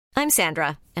I'm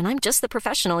Sandra, and I'm just the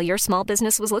professional your small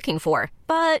business was looking for.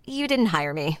 But you didn't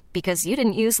hire me because you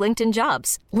didn't use LinkedIn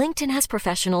Jobs. LinkedIn has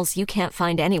professionals you can't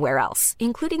find anywhere else,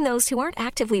 including those who aren't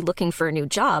actively looking for a new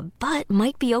job, but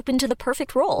might be open to the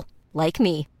perfect role, like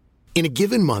me. In a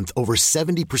given month, over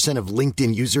 70% of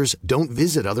LinkedIn users don't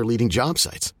visit other leading job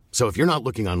sites. So if you're not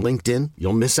looking on LinkedIn,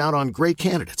 you'll miss out on great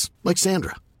candidates like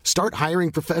Sandra. Start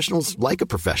hiring professionals like a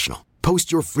professional.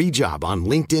 Post your free job on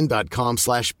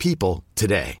linkedin.com/people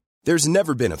today. There's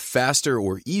never been a faster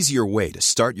or easier way to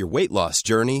start your weight loss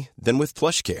journey than with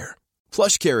PlushCare.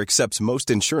 PlushCare accepts most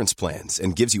insurance plans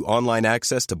and gives you online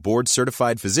access to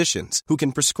board-certified physicians who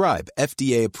can prescribe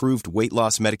FDA-approved weight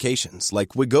loss medications like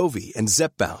Wegovy and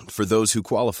Zepbound for those who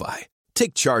qualify.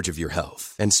 Take charge of your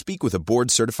health and speak with a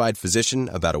board-certified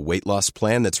physician about a weight loss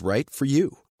plan that's right for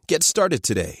you. Get started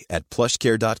today at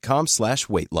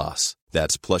plushcare.com/weight loss.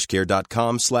 That's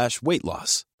plushcare.com/weight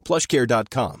loss.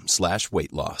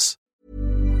 plushcare.com/weight loss.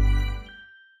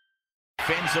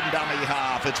 Fensom dummy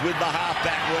half. It's with the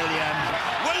halfback, Williams.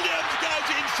 Williams goes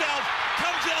himself,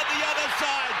 comes out the other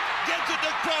side, gets it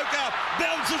to Croker,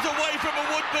 bounces away from a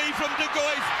would-be from De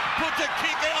Gois, puts a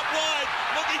kick out wide,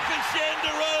 looking for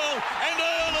Shander Earl, and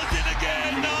Earl is in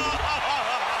again. No!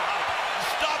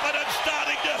 Stop it, it's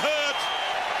starting to hurt.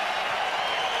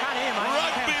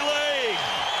 Rugby league.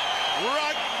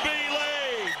 Rugby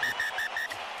league.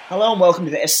 Hello and welcome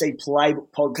to the SC Playbook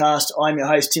podcast. I'm your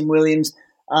host, Tim Williams.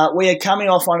 We are coming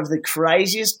off one of the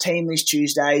craziest team list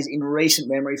Tuesdays in recent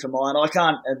memory for mine. I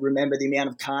can't remember the amount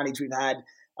of carnage we've had,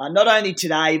 not only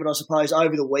today, but I suppose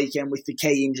over the weekend with the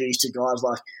key injuries to guys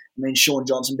like, Sean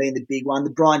Johnson being the big one. The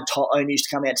Brian Toto news to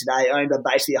come out today, owned by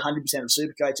basically 100% of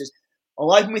Supercoaches.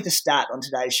 I'll open with a stat on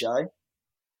today's show.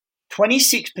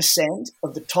 26%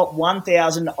 of the top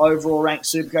 1,000 overall ranked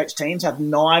Supercoach teams have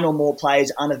 9 or more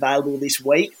players unavailable this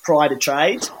week prior to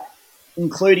trades,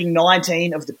 including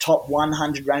 19 of the top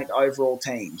 100 ranked overall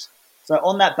teams. So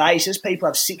on that basis, people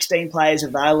have 16 players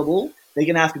available. They're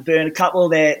going to have to burn a couple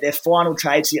of their final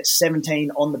trades to get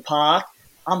 17 on the park.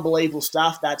 Unbelievable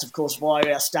stuff. That's, of course,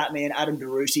 via our stat man, Adam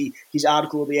DeRusi. His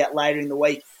article will be out later in the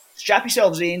week. Strap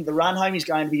yourselves in. The run home is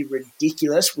going to be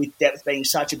ridiculous with depth being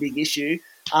such a big issue.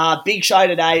 Big show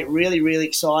today. Really, really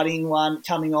exciting one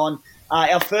coming on.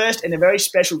 Our first and a very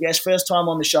special guest, first time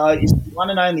on the show, is the one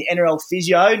and only NRL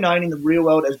physio, known in the real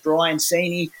world as Brian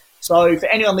Seeney. So for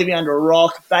anyone living under a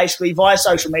rock, basically via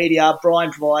social media,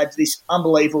 Brian provides this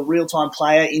unbelievable real-time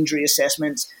player injury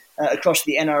assessments across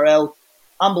the NRL.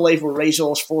 Unbelievable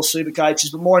resource for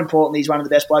Supercoaches, but more importantly, he's one of the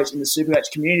best blokes in the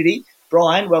Supercoach community.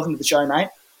 Brian, welcome to the show, mate.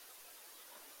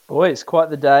 Boys, quite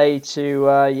the day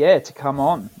to come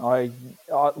on. I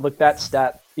look, that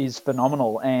stat is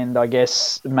phenomenal, and I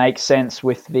guess it makes sense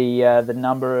with the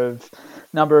number of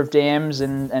DMs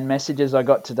and messages I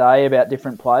got today about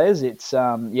different players. It's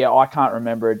I can't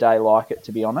remember a day like it,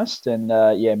 to be honest. And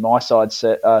my side's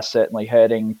certainly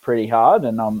hurting pretty hard,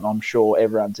 and I'm sure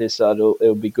everyone's is. So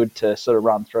it'll be good to sort of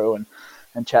run through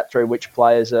and chat through which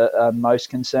players are most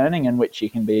concerning and which you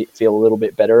can feel a little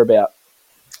bit better about.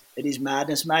 It is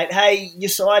madness, mate. Hey, your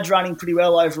side's running pretty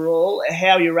well overall.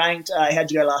 How are you ranked? How'd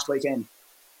you go last weekend?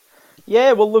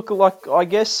 Yeah, well, look, like I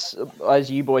guess, as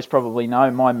you boys probably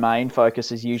know, my main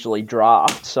focus is usually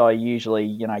draft, so I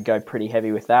usually, go pretty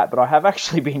heavy with that. But I have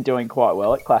actually been doing quite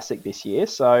well at Classic this year,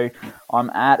 so I'm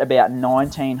at about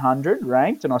 1,900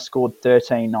 ranked, and I scored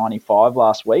 1,395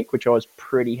 last week, which I was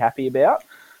pretty happy about.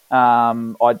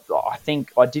 I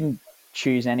think I didn't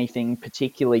choose anything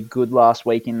particularly good last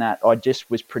week in that I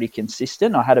just was pretty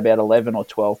consistent. I had about 11 or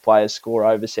 12 players score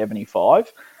over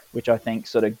 75, which I think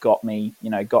sort of got me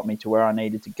to where I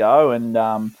needed to go. And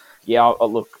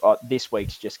this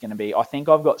week's just going to be, I think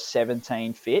I've got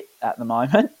 17 fit at the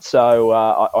moment, so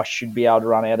I should be able to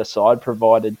run out of side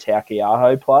provided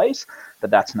Taukeiaho plays, but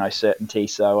that's no certainty.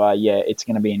 So it's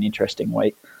going to be an interesting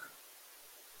week.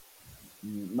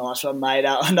 Nice one, mate.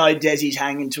 I know Desi's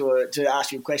hanging to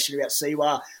ask you a question about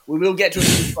Siwa. We will get to a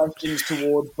few questions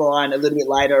towards Brian a little bit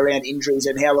later around injuries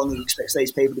and how long he expects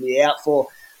these people to be out for.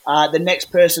 The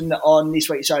next person on this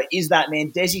week's show is that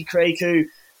man, Desi Creek, who,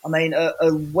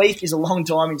 a week is a long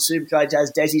time in Supercoach,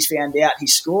 as Desi's found out.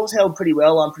 His scores held pretty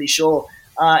well, I'm pretty sure.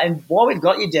 And while we've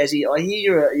got you, Desi, I hear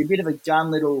you're a bit of a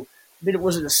gun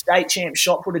was it a state champ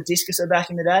shot put, a discuser back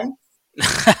in the day?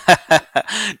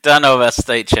 Don't know about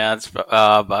state champs,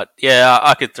 but yeah,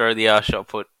 I could throw the shot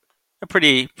put a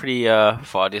pretty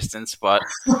far distance, but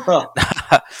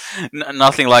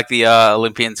nothing like the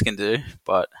Olympians can do.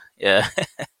 But yeah,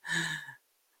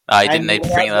 he didn't need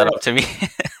to bring that up to me.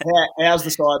 How's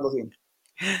the side looking?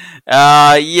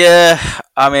 I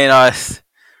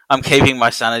I'm keeping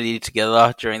my sanity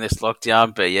together during this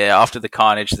lockdown. But yeah, after the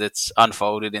carnage that's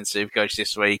unfolded in Supercoach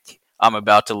this week, I'm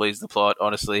about to lose the plot.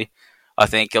 Honestly, I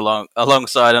think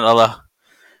alongside another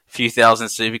few thousand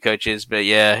Supercoaches. But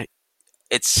yeah,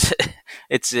 it's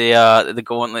it's the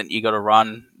gauntlet you got to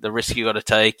run, the risk you got to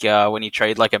take when you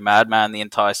trade like a madman the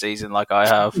entire season, like I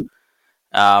have.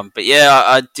 But yeah,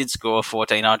 I did score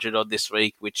 1,400 odd this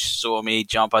week, which saw me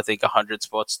jump, I think, 100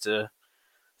 spots to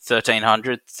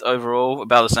 1,300 overall,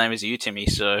 about the same as you, Timmy.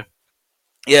 So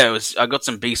yeah, I got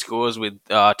some big scores with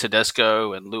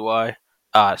Tedesco and Luai.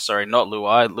 Sorry, not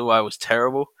Luai. Luai was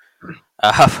terrible.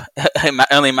 I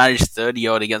only managed 30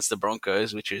 odd against the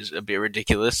Broncos, which is a bit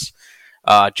ridiculous.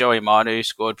 Joey Manu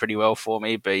scored pretty well for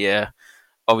me, but yeah,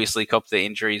 obviously copped the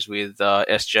injuries with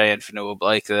SJ and Fanua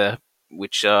Blake there,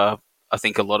 which I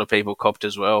think a lot of people copped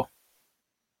as well.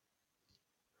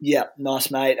 Yeah,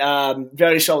 nice, mate.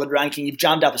 Very solid ranking. You've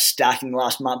jumped up a stack in the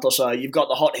last month or so. You've got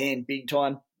the hot hand big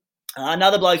time.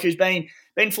 Another bloke who's been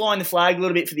flying the flag a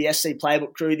little bit for the SC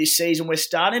Playbook crew this season. We're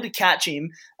starting to catch him,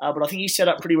 but I think he's set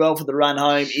up pretty well for the run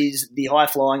home, is the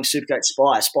high-flying Supercoach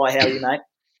Spy. Spy, how are you, mate?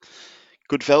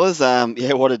 Good fellas,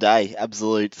 yeah, what a day.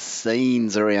 Absolute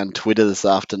scenes around Twitter this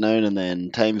afternoon, and then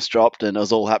teams dropped and it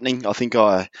was all happening. I think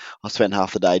I spent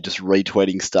half the day just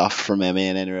retweeting stuff from our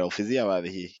man NRL Physio over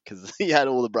here because he had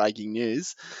all the breaking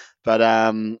news. But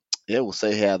yeah, we'll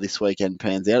see how this weekend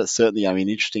pans out. It's certainly going to be an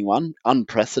interesting one.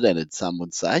 Unprecedented, some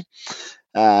would say.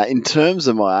 In terms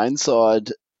of my own side,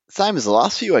 same as the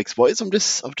last few weeks, boys. I've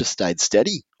just stayed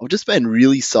steady. I've just been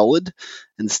really solid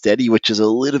and steady, which is a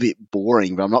little bit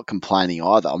boring, but I'm not complaining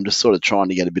either. I'm just sort of trying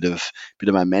to get a bit of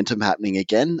momentum happening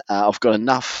again. I've got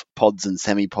enough pods and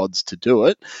semi-pods to do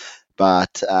it,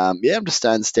 but yeah, I'm just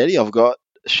staying steady. I've got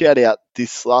a shout out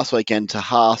this last weekend to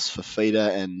Haas for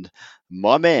feeder and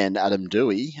my man Adam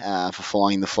Dewey for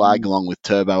flying the flag along with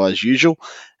Turbo as usual.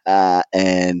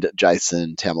 And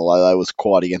Jason Tamalolo was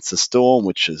quiet against the Storm,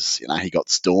 which is, he got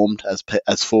stormed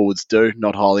as forwards do,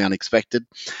 not highly unexpected.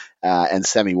 And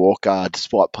Sammy Walker,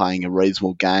 despite playing a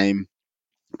reasonable game,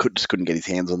 couldn't get his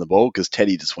hands on the ball because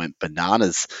Teddy just went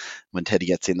bananas. When Teddy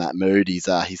gets in that mood, he's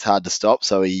hard to stop.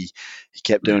 So he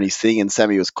kept doing his thing, and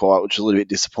Sammy was quiet, which is a little bit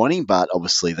disappointing. But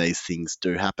obviously these things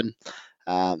do happen.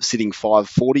 Sitting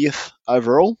 540th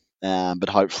overall. But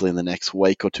hopefully in the next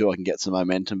week or two I can get some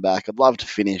momentum back. I'd love to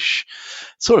finish,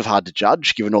 sort of hard to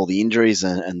judge given all the injuries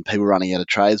and people running out of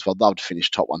trades, but I'd love to finish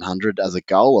top 100 as a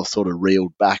goal. I've sort of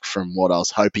reeled back from what I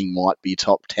was hoping might be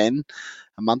top 10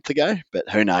 a month ago, but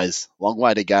who knows? Long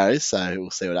way to go, so we'll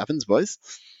see what happens, boys.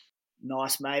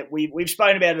 Nice, mate. We've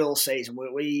spoken about it all season.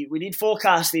 We did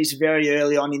forecast this very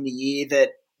early on in the year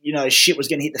that, shit was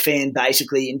going to hit the fan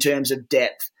basically in terms of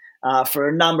depth. For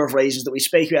a number of reasons that we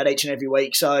speak about each and every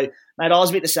week. So, mate, I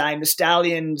was a bit the same. The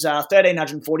Stallions,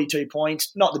 1,342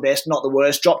 points, not the best, not the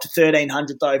worst, dropped to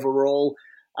 1,300th overall,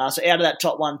 so out of that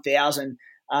top 1,000.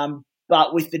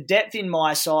 But with the depth in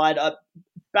my side,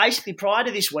 basically prior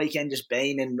to this weekend just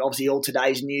been, and obviously all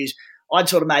today's news, I'd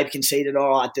sort of maybe conceded,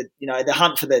 all right, that the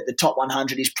hunt for the top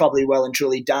 100 is probably well and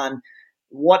truly done.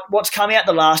 What's come out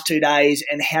the last 2 days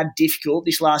and how difficult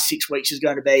this last 6 weeks is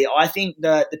going to be, I think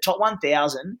the top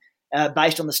 1,000,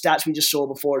 based on the stats we just saw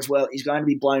before as well, is going to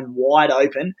be blown wide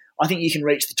open. I think you can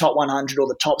reach the top 100 or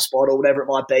the top spot or whatever it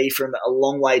might be from a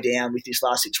long way down with this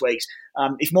last 6 weeks.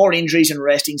 If more injuries and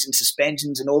restings and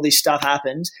suspensions and all this stuff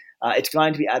happens, it's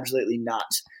going to be absolutely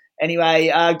nuts. Anyway,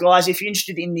 guys, if you're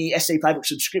interested in the SC Playbook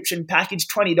subscription package,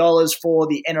 $20 for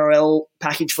the NRL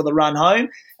package for the run home.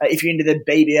 If you're into the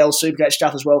BBL Supercoach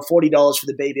stuff as well, $40 for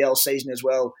the BBL season as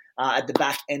well. At the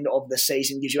back end of the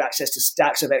season, gives you access to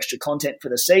stacks of extra content for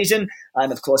the season.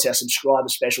 And, of course, our subscriber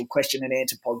special question and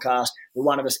answer podcast where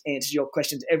one of us answers your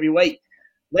questions every week.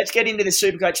 Let's get into the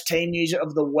Supercoach team news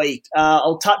of the week.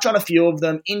 I'll touch on a few of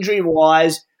them.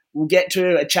 Injury-wise, we'll get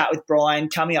to a chat with Brian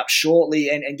coming up shortly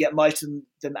and get most of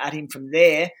them at him from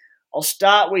there. I'll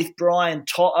start with Brian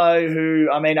Toto, who,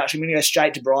 actually, I'm going to go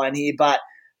straight to Brian here, but,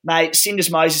 mate,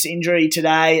 Syndesmosis injury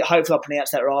today. Hopefully I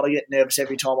pronounce that right. I get nervous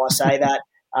every time I say that.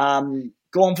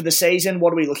 Gone for the season.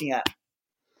 What are we looking at?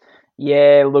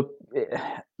 Yeah, look,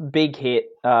 big hit.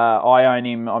 I own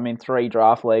him. I'm in 3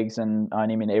 draft leagues and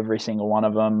own him in every single one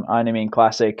of them. Own him in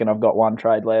Classic and I've got 1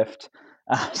 trade left.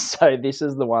 So this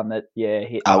is the one that,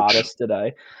 hit hardest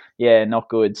today. Yeah, not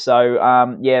good.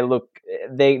 So, look,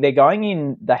 they're going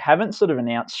in. They haven't sort of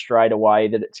announced straight away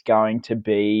that it's going to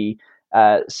be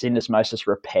syndesmosis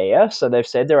repair. So they've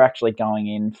said they're actually going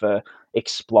in for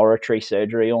exploratory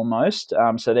surgery almost.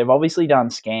 So they've obviously done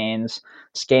scans.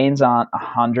 Scans aren't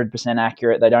 100%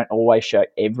 accurate. They don't always show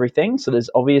everything. So there's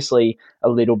obviously a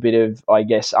little bit of, I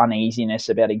guess, uneasiness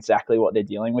about exactly what they're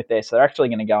dealing with there. So they're actually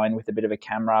going to go in with a bit of a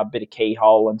camera, a bit of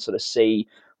keyhole, and sort of see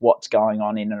what's going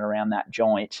on in and around that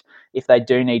joint. If they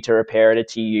do need to repair it,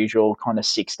 it's your usual kind of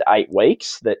 6 to 8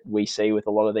 weeks that we see with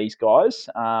a lot of these guys.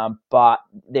 But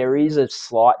there is a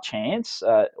slight chance,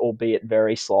 albeit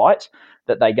very slight,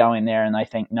 that they go in there and they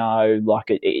think, no, like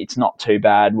it's not too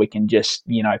bad. We can just,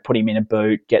 put him in a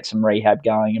boot, get some rehab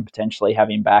going, and potentially have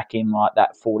him back in like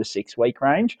that 4 to 6 week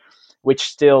range, which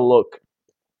still, look,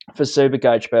 for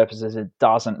Supercoach purposes, it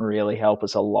doesn't really help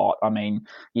us a lot. I mean,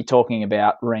 you're talking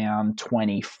about round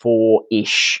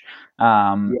 24-ish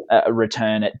a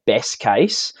return at best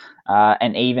case.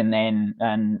 And even then,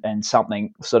 and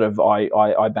something sort of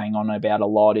I bang on about a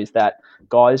lot is that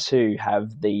guys who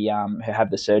have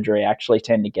the surgery actually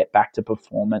tend to get back to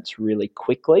performance really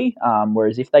quickly.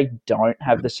 Whereas if they don't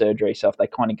have the surgery, so if they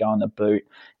kind of go in the boot,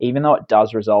 even though it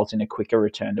does result in a quicker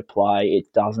return to play,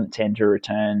 it doesn't tend to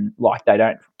return, like they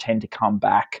don't tend to come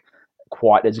back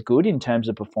quite as good in terms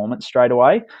of performance straight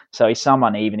away. So he's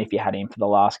someone, even if you had him for the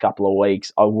last couple of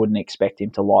weeks, I wouldn't expect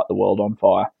him to light the world on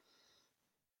fire.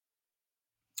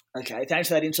 Okay, thanks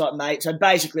for that insight, mate. So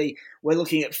basically, we're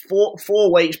looking at 4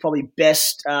 weeks, probably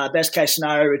best case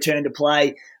scenario, return to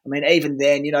play. I mean, even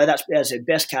then, that's, as I said,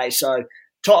 best case. So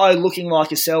Toto looking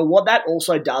like a sell. What that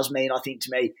also does mean, I think, to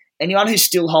me, anyone who's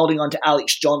still holding on to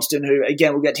Alex Johnston, who,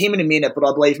 again, we'll get to him in a minute, but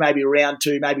I believe maybe round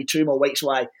 2, maybe 2 more weeks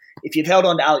away. If you've held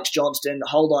on to Alex Johnston,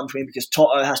 hold on to him because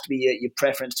Toto has to be your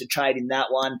preference to trade in that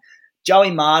one.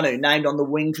 Joey Manu named on the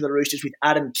wing for the Roosters with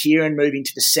Adam Kieran moving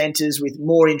to the centres with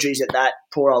more injuries at that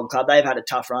poor old club. They've had a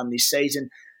tough run this season.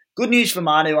 Good news for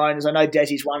Manu owners. I know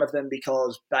Desi's one of them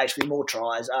because basically more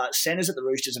tries. Centres at the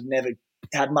Roosters have never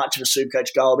had much of a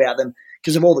Supercoach go about them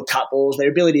because of all the cut balls,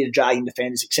 their ability to drag in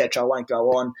defenders, etc. I won't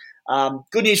go on.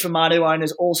 Good news for Manu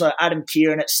owners. Also, Adam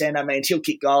Kieran at centre means he'll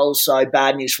kick goals, so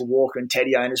bad news for Walker and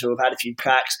Teddy owners who have had a few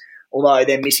cracks, although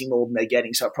they're missing more than they're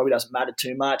getting, so it probably doesn't matter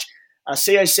too much.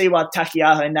 Siwa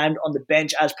Takiaho named on the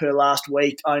bench as per last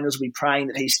week. Owners will be praying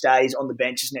that he stays on the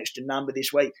bench as an extra number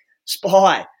this week.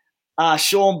 Spy,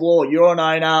 Sean Bloor, you're an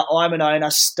owner, I'm an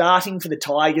owner, starting for the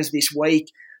Tigers this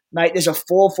week. Mate, there's a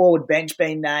 4-forward bench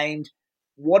being named.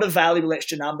 What a valuable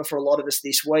extra number for a lot of us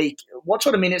this week. What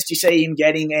sort of minutes do you see him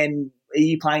getting, and are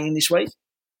you playing him this week?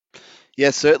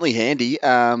 Yeah, certainly handy.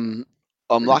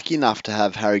 I'm lucky enough to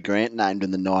have Harry Grant named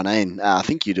in the 19. I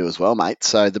think you do as well, mate.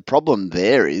 So the problem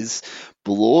there is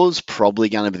Bloor's probably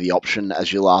going to be the option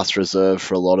as your last reserve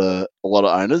for a lot of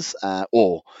owners,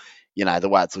 or the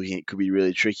way it's looking, it could be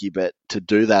really tricky. But to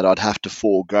do that, I'd have to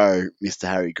forego Mr.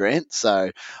 Harry Grant. So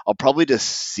I'll probably just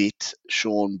sit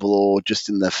Sean Bloor just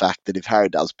in the fact that if Harry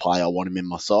does play, I want him in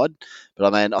my side.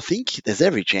 But I mean, I think there's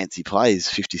every chance he plays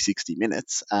 50, 60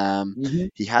 minutes.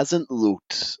 He hasn't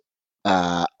looked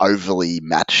overly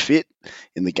match fit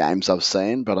in the games I've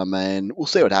seen, but I mean, we'll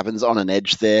see what happens on an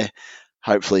edge there.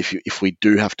 Hopefully, if we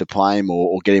do have to play him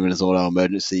or get him in his auto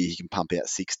emergency, he can pump out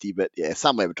 60. But yeah,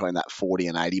 somewhere between that 40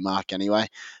 and 80 mark anyway.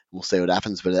 We'll see what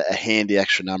happens, but a handy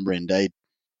extra number indeed.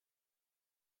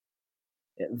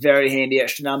 Yeah, very handy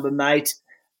extra number, mate.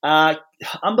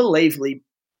 Unbelievably,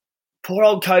 poor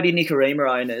old Cody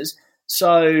Nikorima owners.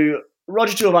 So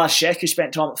Roger Tuivasa-Sheck, who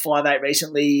spent time at 5'8"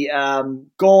 recently,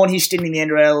 gone. His stint in the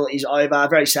NRL is over.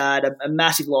 Very sad. A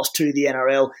massive loss to the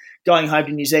NRL, going home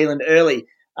to New Zealand early.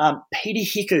 Peter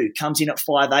Hiku comes in at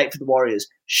 5'8" for the Warriors.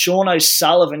 Sean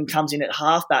O'Sullivan comes in at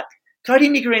halfback. Cody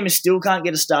Nikorima still can't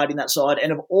get a start in that side,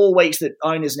 and of all weeks that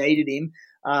owners needed him,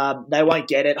 they won't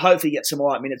get it. Hopefully get some all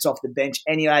right minutes off the bench.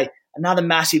 Anyway, another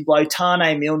massive blow.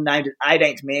 Tane Milne named at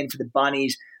 18th man for the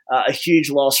Bunnies. A huge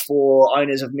loss for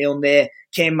owners of Milne there.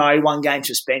 Cam Murray, 1 game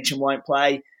suspension, won't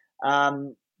play.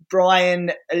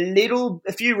 Brian,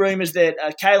 a few rumours that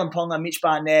Kalen Ponga, Mitch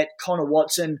Barnett, Connor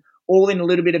Watson, all in a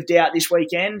little bit of doubt this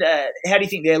weekend. How do you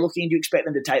think they're looking? Do you expect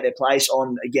them to take their place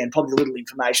on, again, probably the little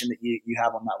information that you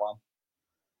have on that one?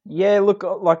 Yeah, look,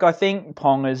 like I think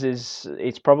Ponga's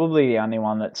it's probably the only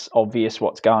one that's obvious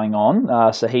what's going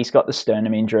on. So he's got the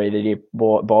sternum injury that he,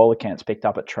 by all accounts, picked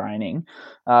up at training.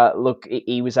 Look,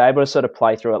 he was able to sort of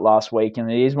play through it last week,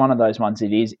 and it is one of those ones.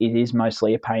 It is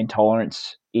mostly a pain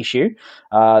tolerance issue.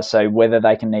 So whether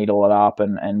they can needle it up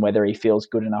and whether he feels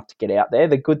good enough to get out there.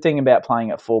 The good thing about playing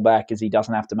at fullback is he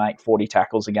doesn't have to make 40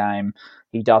 tackles a game,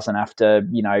 he doesn't have to,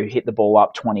 hit the ball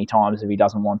up 20 times if he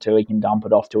doesn't want to. He can dump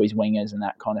it off to his wingers and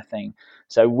that kind of thing.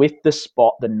 So with the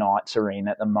spot the Knights are in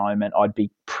at the moment, I'd be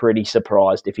pretty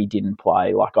surprised if he didn't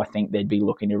play. Like, I think they'd be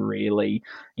looking to really,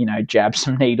 jab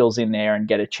some needles in there and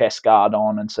get a chest guard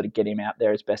on and sort of get him out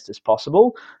there as best as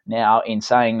possible. Now, in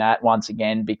saying that, once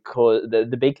again, because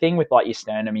the big thing with like your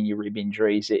sternum and your rib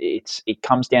injuries, it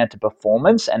comes down to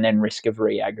performance and then risk of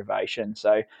re-aggravation.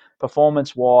 So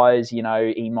performance-wise,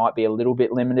 he might be a little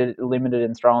bit limited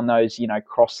in throwing those,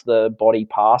 cross the body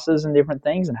passes and different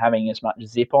things and having as much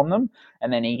zip on them.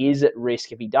 And then he is at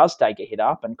risk if he does take a hit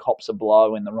up and cops a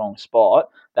blow in the wrong spot,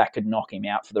 that could knock him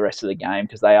out for the rest of the game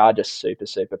because they are just super,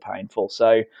 super painful.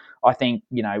 So I think,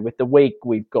 with the week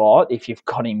we've got, if you've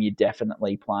got him, you're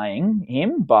definitely playing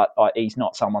him, but he's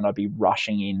not someone I'd be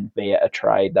rushing in via a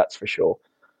trade, that's for sure.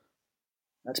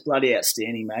 That's bloody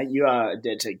outstanding, mate. You are a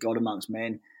dead set god amongst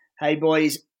men. Hey,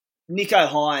 boys, Nico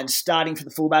Hines starting for the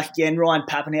fullback again, Ryan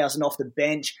Pappenhausen off the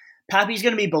bench. Pappy's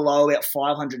going to be below about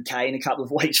 500k in a couple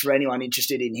of weeks for anyone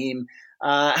interested in him.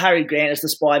 Harry Grant, as the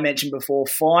Spy mentioned before,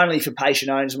 finally for patient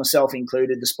owners, myself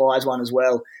included, the Spies one as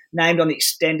well, named on the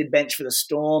extended bench for the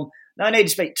Storm. No need to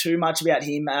speak too much about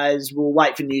him as we'll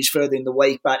wait for news further in the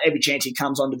week, but every chance he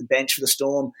comes onto the bench for the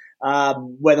Storm,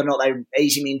 whether or not they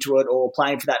ease him into it or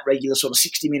playing for that regular sort of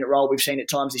 60-minute role we've seen at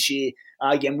times this year,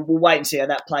 again, we'll wait and see how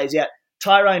that plays out.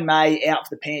 Tyrone May out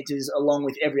for the Panthers along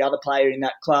with every other player in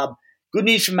that club. Good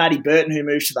news from Matty Burton, who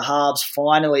moves to the halves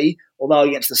finally, although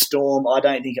against the Storm, I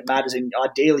don't think it matters, and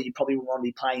ideally you probably want to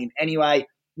be playing him anyway.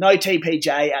 No TPJ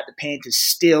at the Panthers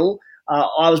still.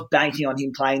 I was banking on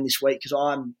him playing this week because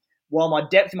while my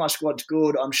depth in my squad's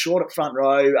good, I'm short at front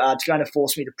row. It's going to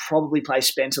force me to probably play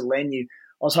Spencer Leniu.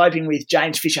 I was hoping with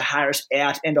James Fisher-Harris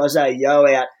out and Isaiah Yeo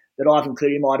out that Ivan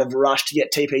Cleary might have rushed to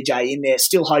get TPJ in there.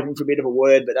 Still hoping for a bit of a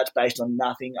word, but that's based on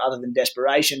nothing other than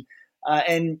desperation.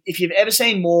 And if you've ever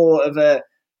seen more of a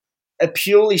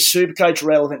purely Supercoach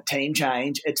relevant team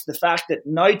change, it's the fact that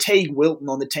no Teague Wilton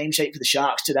on the team sheet for the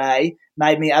Sharks today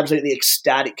made me absolutely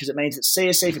ecstatic because it means that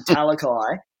CSC for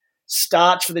Talakai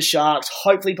starts for the Sharks,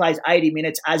 hopefully plays 80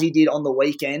 minutes as he did on the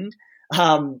weekend.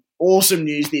 Awesome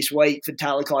news this week for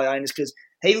Talakai owners because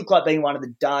he looked like being one of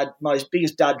the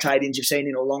biggest dud trade-ins you've seen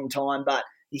in a long time, but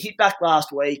he hit back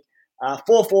last week.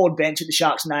 4-forward bench at the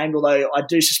Sharks named, although I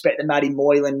do suspect that Matty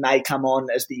Moylan may come on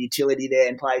as the utility there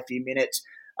and play a few minutes.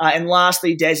 And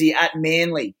lastly, Desi at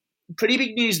Manly. Pretty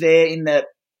big news there in that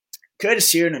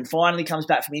Curtis Sirenen finally comes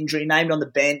back from injury, named on the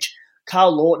bench.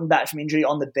 Carl Lawton back from injury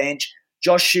on the bench.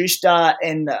 Josh Schuster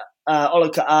and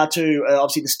Olika Atu are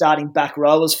obviously the starting back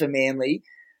rowers for Manly.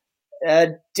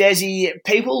 Desi,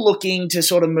 people looking to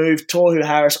sort of move Tohu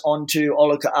Harris onto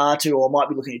Olika Atu or might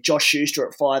be looking at Josh Schuster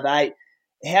at 5'8".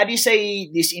 How do you see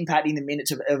this impacting the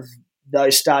minutes of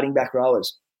those starting back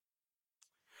rowers?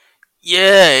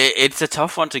 Yeah, it's a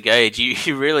tough one to gauge.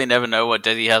 You really never know what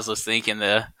Desi Hasler's thinking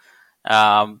there.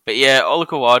 But yeah,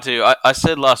 Olakawatu, I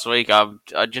said last week,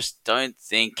 I just don't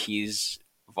think he's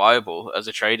viable as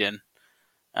a trade-in.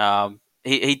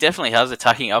 He definitely has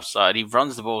attacking upside. He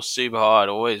runs the ball super hard,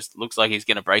 always looks like he's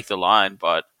going to break the line,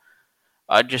 but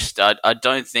I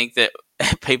don't think that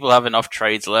people have enough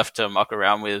trades left to muck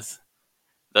around with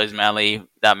that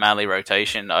Manly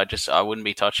rotation. I wouldn't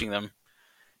be touching them.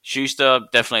 Schuster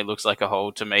definitely looks like a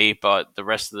hold to me, but the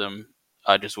rest of them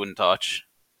I just wouldn't touch.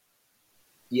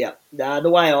 Yeah, the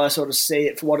way I sort of see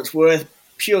it, for what it's worth,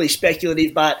 purely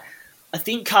speculative, but I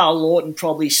think Carl Lawton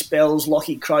probably spells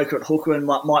Lockie Croker at hooker and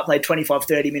might play 25,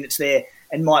 30 minutes there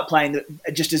and might play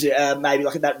just as maybe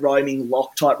like that roaming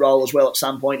lock type role as well at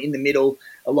some point in the middle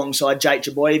alongside Jake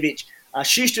Jabojevic.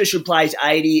 Schuster should play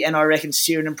 80, and I reckon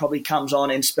Sirenen probably comes on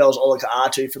and spells Olika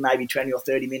Atu for maybe 20 or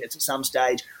 30 minutes at some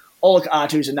stage. Olika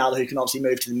Atu is another who can obviously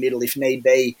move to the middle if need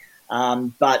be,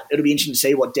 but it'll be interesting to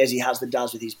see what Desi Hasler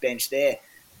does with his bench there.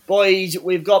 Boys,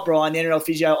 we've got Brian, the NRL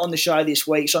physio, on the show this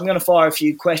week, so I'm going to fire a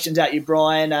few questions at you,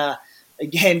 Brian.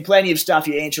 Again, plenty of stuff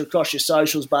you answer across your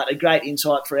socials, but a great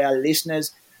insight for our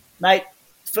listeners. Mate,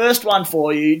 first one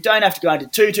for you. Don't have to go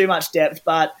into too much depth,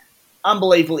 but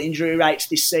unbelievable injury rates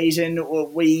this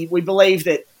season. We believe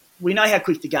that we know how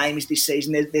quick the game is this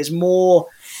season. There's more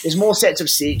sets of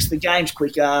six. The game's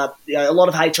quicker. A lot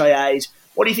of HIAs.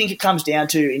 What do you think it comes down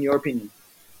to, in your opinion?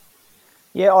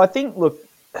 Yeah, I think, look,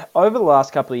 over the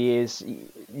last couple of years,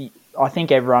 I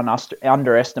think everyone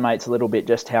underestimates a little bit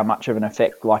just how much of an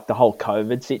effect like the whole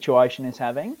COVID situation is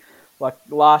having. Like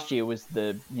last year was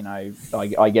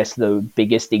I guess the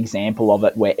biggest example of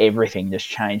it where everything just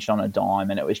changed on a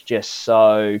dime, and it was just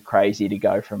so crazy to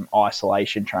go from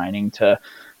isolation training to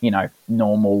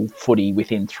normal footy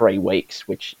within 3 weeks,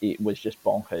 which it was just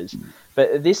bonkers.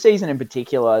 But this season in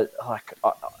particular,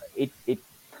 it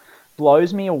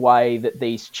blows me away that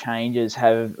these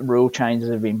rule changes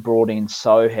have been brought in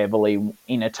so heavily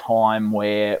in a time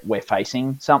where we're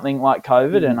facing something like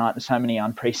COVID and so many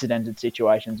unprecedented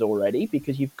situations already,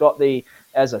 because you've got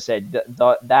as I said,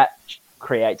 that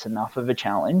creates enough of a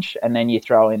challenge. And then you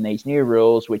throw in these new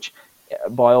rules, which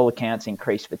by all accounts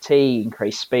increase fatigue,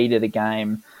 increase speed of the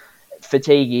game.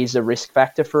 Fatigue is a risk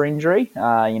factor for injury.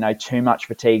 Too much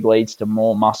fatigue leads to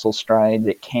more muscle strains.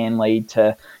 It can lead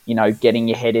to, getting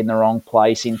your head in the wrong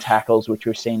place in tackles, which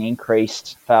we've seen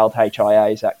increased failed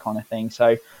HIAs, that kind of thing.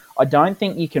 So I don't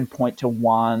think you can point to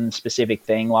one specific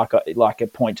thing, like a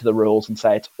point to the rules and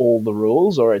say it's all the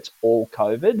rules or it's all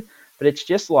COVID. But it's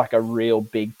just like a real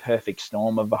big perfect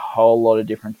storm of a whole lot of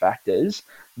different factors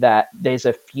that there's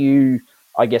a few,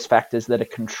 I guess, factors that are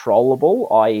controllable,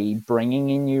 i.e. bringing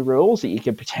in new rules that you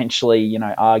could potentially,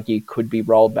 argue could be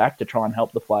rolled back to try and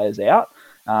help the players out,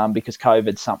 because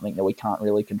COVID's something that we can't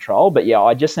really control. But yeah,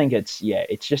 I just think it's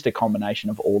just a combination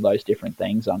of all those different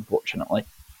things, unfortunately.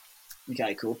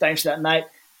 Okay, cool. Thanks for that, mate.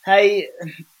 Hey,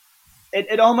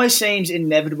 it almost seems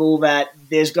inevitable that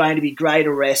there's going to be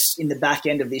greater rests in the back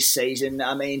end of this season.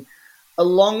 I mean,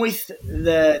 along with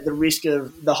the risk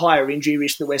of the higher injury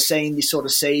risk that we're seeing this sort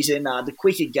of season, the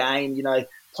quicker game,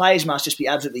 players must just be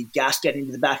absolutely gassed getting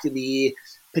into the back of the year,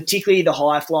 particularly the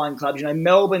high-flying clubs.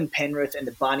 Melbourne, Penrith and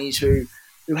the Bunnies who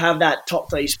have that top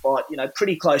 3 spot,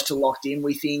 pretty close to locked in,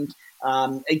 we think.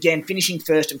 Again, finishing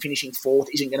first and finishing fourth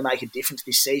isn't going to make a difference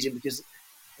this season because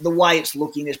the way it's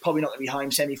looking, there's probably not going to be home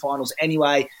semi-finals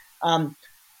anyway.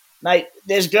 Mate,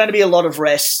 there's going to be a lot of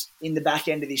rests in the back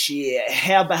end of this year.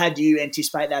 How bad do you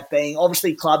anticipate that being?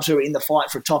 Obviously, clubs who are in the fight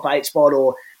for a top 8 spot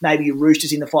or maybe your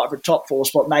Roosters in the fight for a top 4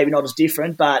 spot, maybe not as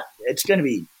different, but it's going to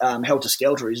be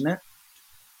helter-skelter, isn't it?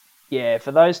 Yeah,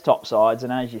 for those top sides,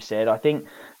 and as you said, I think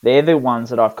they're the ones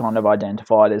that I've kind of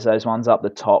identified as those ones up the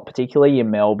top, particularly your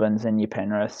Melbournes and your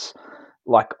Penriths.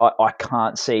 Like, I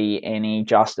can't see any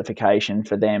justification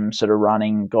for them sort of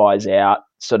running guys out,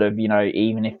 sort of,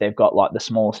 even if they've got like the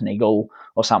smallest niggle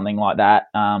or something like that,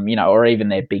 or even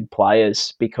their big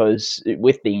players, because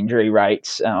with the injury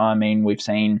rates, we've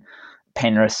seen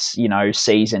Penrith's,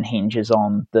 season hinges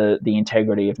on the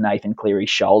integrity of Nathan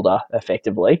Cleary's shoulder,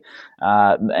 effectively,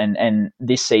 and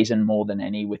this season more than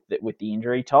any with the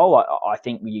injury toll. I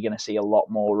think you're going to see a lot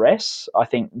more rests. I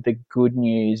think the good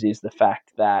news is the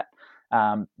fact that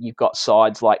you've got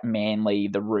sides like Manly,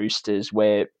 the Roosters,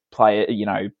 where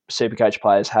Supercoach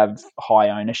players have high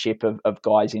ownership of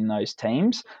guys in those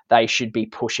teams. They should be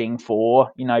pushing for,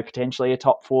 potentially a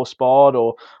top 4 spot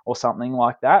or something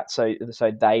like that. So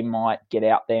they might get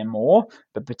out there more.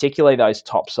 But particularly those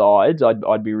top sides,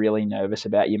 I'd be really nervous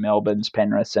about your Melbournes,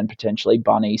 Penriths, and potentially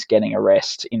Bunnies getting a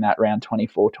rest in that round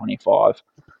 24-25.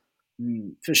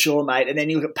 For sure, mate. And then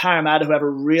you look at Parramatta, who have a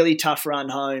really tough run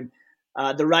home.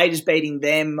 The Raiders beating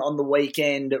them on the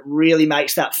weekend really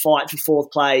makes that fight for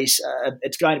 4th place.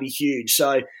 It's going to be huge.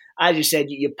 So, as you said,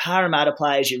 your Parramatta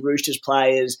players, your Roosters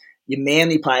players, your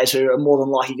Manly players, who are more than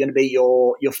likely going to be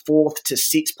your 4th to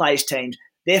 6th place teams,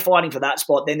 they're fighting for that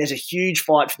spot. Then there's a huge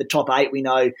fight for the top 8. We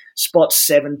know spots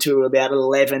 7 to about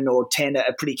 11 or 10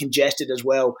 are pretty congested as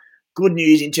well. Good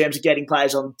news in terms of getting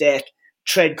players on deck.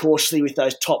 Tread cautiously with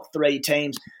those top 3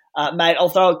 teams. Mate, I'll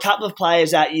throw a couple of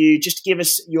players at you just to give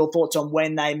us your thoughts on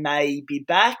when they may be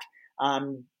back,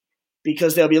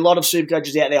 because there'll be a lot of super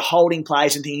coaches out there holding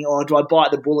players and thinking, do I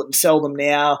bite the bullet and sell them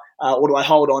now, or do I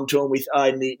hold on to them with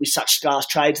such scarce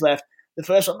trades left? The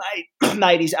first one,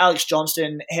 mate, is Alex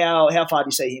Johnston. How far do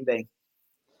you see him being?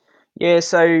 Yeah,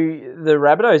 so the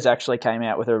Rabbitohs actually came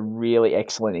out with a really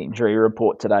excellent injury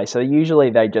report today. So usually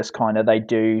they just they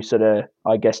do sort of,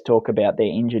 I guess, talk about their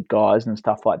injured guys and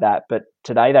stuff like that. But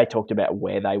today they talked about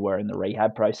where they were in the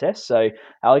rehab process. So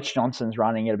Alex Johnston's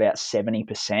running at about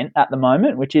 70% at the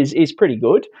moment, which is pretty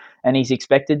good. And he's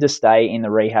expected to stay in the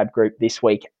rehab group this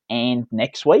week and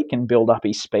next week and build up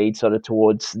his speed sort of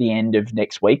towards the end of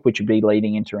next week, which would be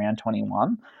leading into round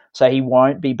 21. So he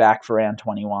won't be back for round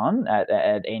 21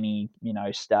 at any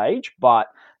stage, but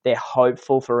they're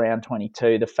hopeful for round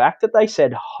 22. The fact that they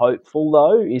said hopeful,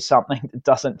 though, is something that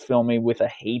doesn't fill me with a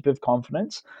heap of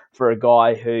confidence for a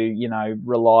guy who,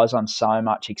 relies on so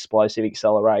much explosive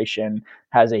acceleration,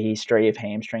 has a history of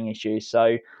hamstring issues.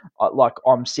 So,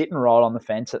 I'm sitting right on the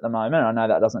fence at the moment. I know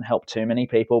that doesn't help too many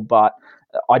people, but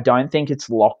I don't think it's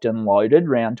locked and loaded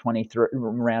round 22.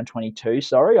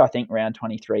 I think round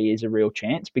 23 is a real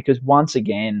chance because once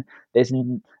again,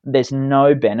 there's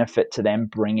no benefit to them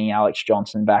bringing Alex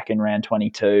Johnson back in round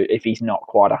 22 if he's not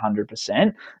quite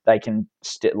 100%. They can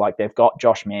they've got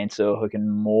Josh Mansell who can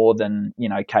more than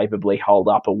capably hold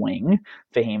up a wing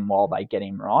for him while they get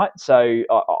him right. So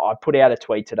I put out a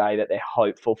tweet today that they're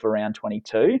hopeful for round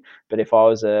 22, but if I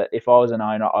was an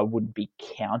owner, I wouldn't be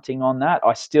counting on that.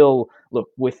 I still look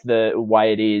with the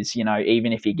way it is,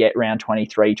 even if you get round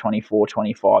 23, 24,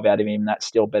 25 out of him, that's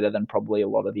still better than probably a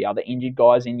lot of the other injured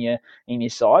guys in your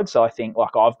side. So I think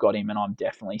I've got him and I'm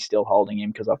definitely still holding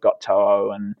him because I've got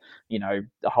To'o and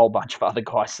a whole bunch of other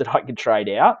guys that I could trade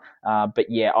out. But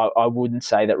yeah, I wouldn't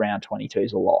say that round 22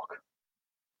 is a lock.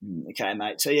 Okay,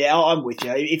 mate. So yeah, I'm with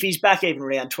you. If he's back even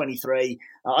around 23,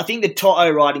 I think the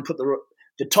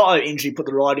To'o injury put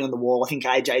the writing on the wall. I think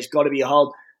AJ's got to be a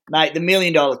hold. Mate, the $1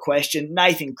 million question,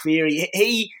 Nathan Cleary,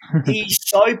 he's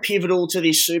so pivotal to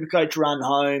this Supercoach run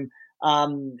home.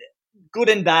 Good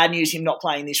and bad news, him not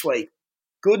playing this week.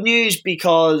 Good news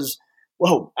because,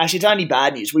 well, actually it's only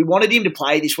bad news. We wanted him to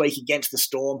play this week against the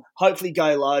Storm, hopefully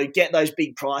go low, get those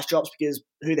big price drops because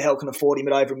who the hell can afford him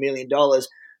at over $1 million?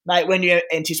 Mate, when do you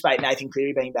anticipate Nathan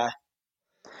Cleary being back?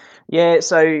 Yeah,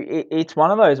 so it's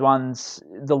one of those ones,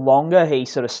 the longer he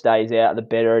sort of stays out, the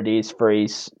better it is for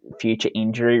his future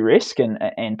injury risk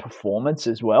and performance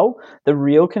as well. The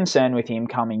real concern with him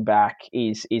coming back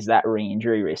is that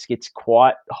re-injury risk. It's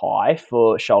quite high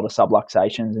for shoulder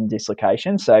subluxations and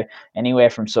dislocations, so anywhere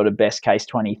from sort of best case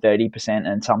 20, 30%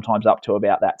 and sometimes up to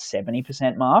about that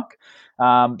 70% mark.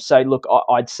 So look,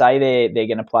 I'd say they're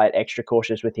going to play it extra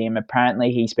cautious with him.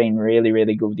 Apparently he's been really,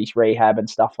 really good with his rehab and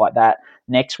stuff like that.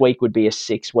 Next week would be a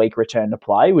 6-week return to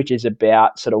play, which is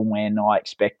about sort of when I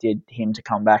expected him to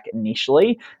come back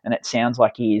initially. And it sounds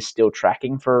like he is still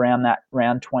tracking for around that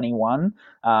round 21.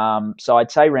 So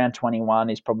I'd say round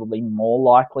 21 is probably more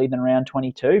likely than round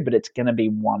 22, but it's going to be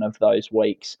one of those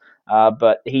weeks.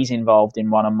 But he's involved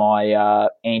in one of my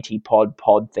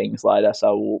anti-pod things later,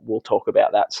 so we'll talk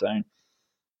about that soon.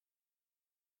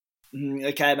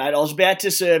 Okay, mate. I was about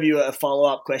to serve you a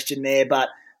follow-up question there, but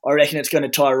I reckon it's going to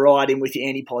tie right in with the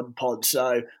anti-pod pod. So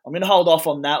I'm going to hold off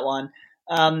on that one.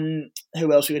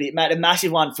 Who else we got here? Mate, a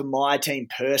massive one for my team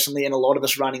personally, and a lot of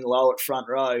us running low at front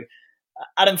row.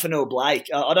 Adam Fanua-Blake.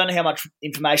 I don't know how much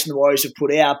information the Warriors have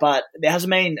put out, but there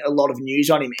hasn't been a lot of news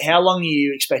on him. How long are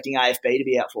you expecting AFB to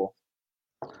be out for?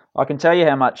 I can tell you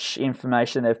how much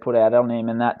information they've put out on him,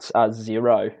 and that's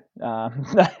zero.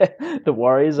 The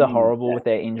Warriors are horrible with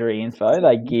their injury info.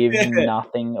 They give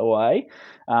nothing away.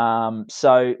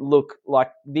 So, look,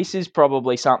 this is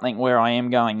probably something where I am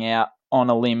going out on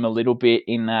a limb a little bit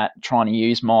in that trying to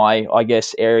use my, I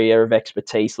guess, area of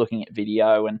expertise looking at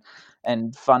video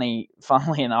and funnily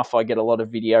enough, I get a lot of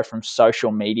video from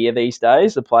social media these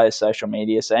days, the players' social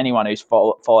media. So anyone who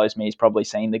follows me has probably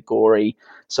seen the gory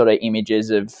sort of images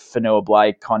of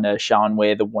Fanua-Blake kind of showing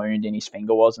where the wound in his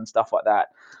finger was and stuff like that.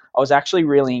 I was actually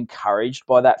really encouraged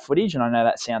by that footage, and I know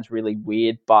that sounds really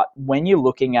weird, but when you're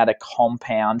looking at a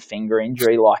compound finger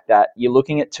injury like that, you're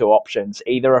looking at two options,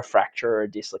 either a fracture or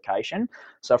a dislocation.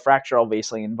 So a fracture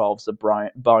obviously involves the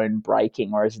bone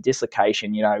breaking, whereas a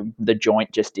dislocation, the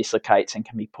joint just dislocates and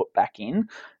can be put back in.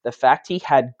 The fact he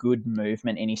had good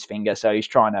movement in his finger, so he's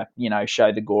trying to,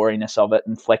 show the goriness of it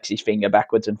and flex his finger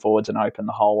backwards and forwards and open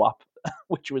the hole up,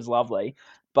 which was lovely.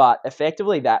 But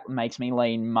effectively, that makes me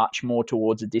lean much more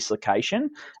towards a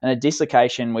dislocation. And a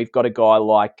dislocation, we've got a guy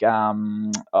like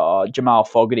Jamal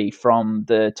Fogarty from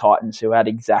the Titans who had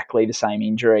exactly the same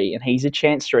injury. And he's a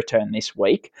chance to return this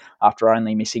week after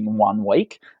only missing 1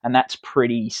 week. And that's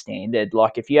pretty standard.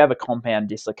 Like if you have a compound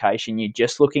dislocation, you're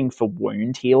just looking for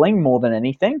wound healing more than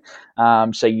anything.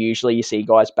 So usually you see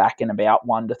guys back in about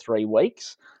 1 to 3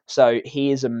 weeks. So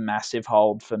he is a massive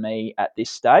hold for me at this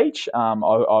stage.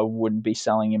 I wouldn't be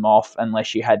selling him off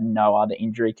unless you had no other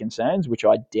injury concerns, which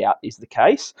I doubt is the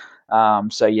case.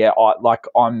 So yeah,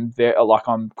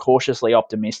 I'm cautiously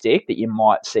optimistic that you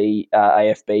might see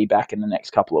AFB back in the next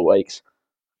couple of weeks.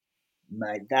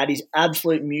 Mate, that is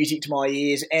absolute music to my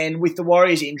ears. And with the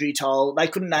Warriors injury toll, they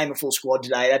couldn't name a full squad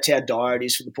today. That's how dire it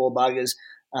is for the poor buggers.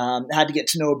 Had to get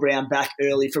Tanoa Brown back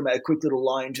early from a quick little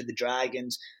loan to the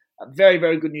Dragons. Very,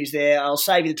 very good news there. I'll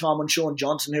save you the time on Sean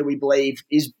Johnson, who we believe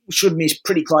should miss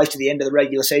pretty close to the end of the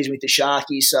regular season with the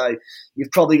Sharkies, so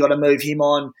you've probably got to move him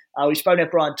on. We've spoken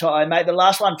about Brian To'o. Mate, the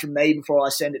last one from me before I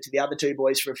send it to the other two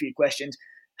boys for a few questions.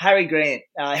 Harry Grant,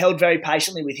 held very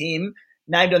patiently with him,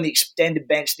 named on the extended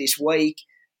bench this week.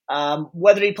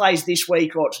 Whether he plays this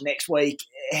week or it's next week,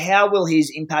 how will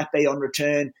his impact be on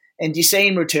return? And do you see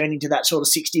him returning to that sort of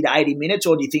 60 to 80 minutes,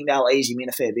 or do you think they'll ease him in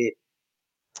a fair bit?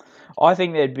 I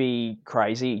think they'd be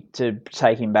crazy to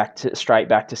take him straight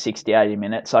back to 60, 80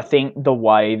 minutes. I think the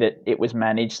way that it was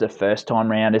managed the first time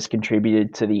round has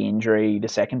contributed to the injury the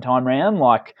second time round.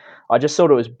 Like, I just thought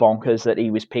it was bonkers that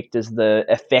he was picked as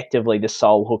effectively the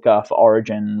sole hooker for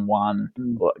Origin 1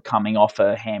 coming off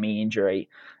a hammy injury.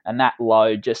 And that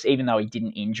load, just even though he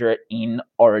didn't injure it in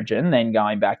Origin, then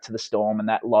going back to the Storm and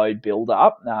that load build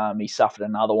up, he suffered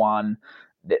another one.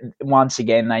 Once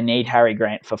again, they need Harry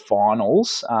Grant for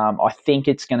finals. I think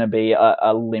it's going to be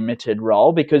a limited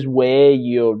role because where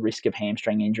your risk of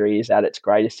hamstring injury is at its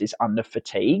greatest is under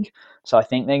fatigue. So I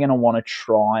think they're going to want to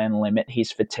try and limit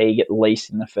his fatigue at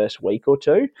least in the first week or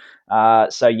two. I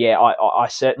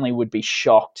certainly would be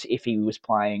shocked if he was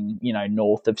playing,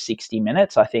 north of 60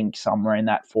 minutes. I think somewhere in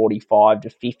that 45 to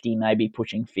 50, maybe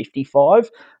pushing 55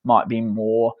 might be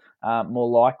more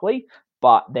likely.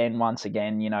 But then once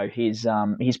again,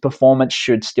 his performance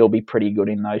should still be pretty good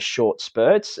in those short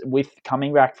spurts. With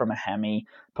coming back from a hammy,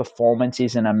 performance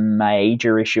isn't a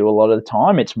major issue a lot of the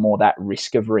time. It's more that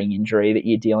risk of ring injury that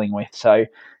you're dealing with. So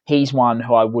he's one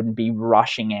who I wouldn't be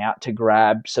rushing out to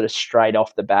grab sort of straight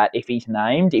off the bat if he's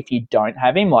named. If you don't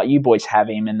have him, like you boys have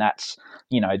him, and that's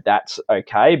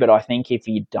okay. But I think if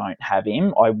you don't have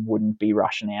him, I wouldn't be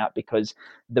rushing out because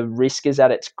the risk is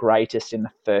at its greatest in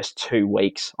the first 2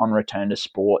 weeks on return to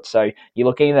sport. So you're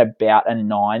looking at about a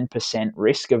 9%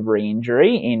 risk of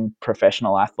re-injury in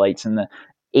professional athletes in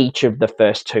each of the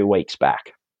first 2 weeks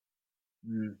back.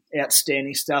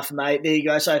 Outstanding stuff, mate. There you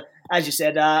go. So, as you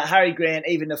said, Harry Grant,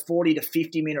 even a 40 to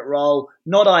 50-minute role,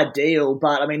 not ideal,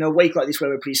 but, I mean, a week like this where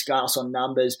we're pretty scarce on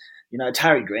numbers, it's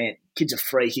Harry Grant. Kid's a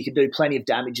freak. He can do plenty of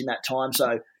damage in that time,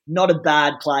 so not a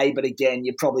bad play, but again,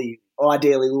 you're probably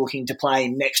ideally looking to play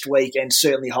him next week and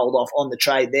certainly hold off on the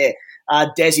trade there.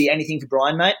 Desi, anything for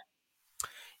Brian, mate?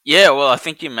 Yeah, well, I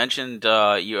think you mentioned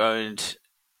you owned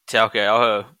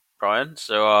Taukei'aho, Brian.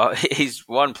 So he's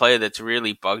one player that's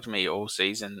really bugged me all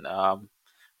season.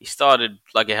 He started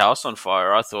like a house on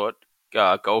fire, I thought.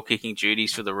 Goal-kicking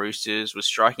duties for the Roosters, was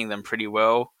striking them pretty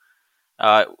well.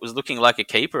 Was looking like a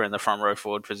keeper in the front row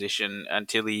forward position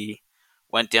until he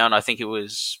went down. I think it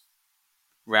was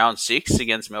round 6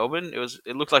 against Melbourne.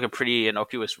 It looked like a pretty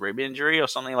innocuous rib injury or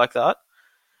something like that.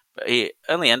 But he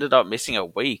only ended up missing a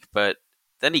week, but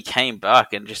then he came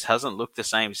back and just hasn't looked the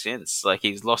same since. Like,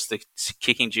 he's lost the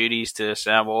kicking duties to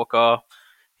Sam Walker.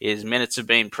 His minutes have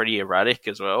been pretty erratic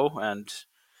as well. And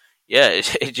yeah,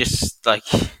 it just like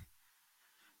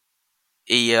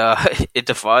it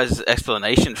defies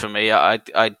explanation for me. I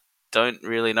don't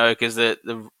really know because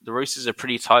the Roosters are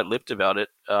pretty tight-lipped about it.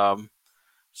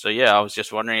 So yeah, I was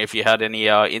just wondering if you had any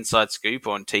inside scoop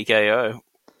on TKO.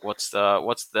 What's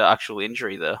the actual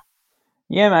injury there?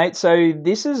 Yeah, mate. So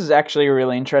this is actually a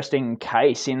really interesting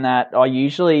case in that I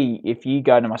usually, if you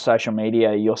go to my social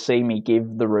media, you'll see me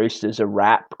give the Roosters a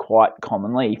rap quite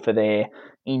commonly for their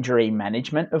injury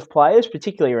management of players,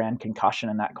 particularly around concussion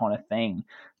and that kind of thing.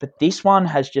 But this one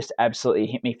has just absolutely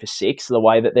hit me for 6, the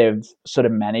way that they've sort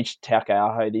of managed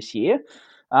Taukei'aho this year.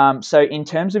 So in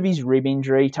terms of his rib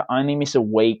injury, to only miss a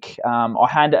week,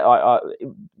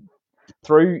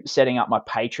 through setting up my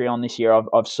Patreon this year,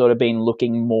 I've sort of been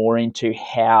looking more into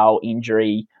how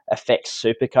injury affects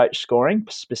Supercoach scoring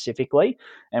specifically.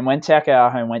 And when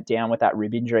Taukei'aho went down with that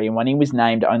rib injury, and when he was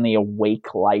named only a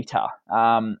week later,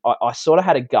 I sort of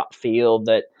had a gut feel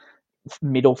that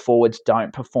middle forwards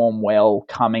don't perform well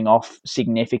coming off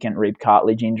significant rib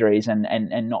cartilage injuries and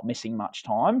not missing much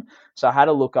time. So I had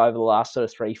a look over the last sort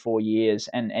of 3-4 years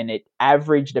and it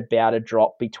averaged about a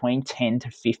drop between 10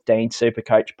 to 15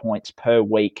 Supercoach points per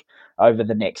week over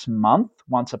the next month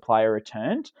once a player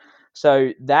returned.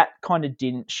 So that kind of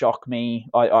didn't shock me.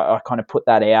 I kind of put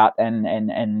that out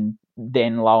and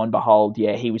then lo and behold,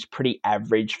 yeah, he was pretty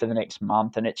average for the next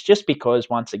month. And it's just because,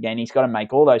 once again, he's got to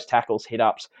make all those tackles,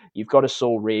 hit-ups. You've got a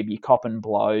sore rib, you're copping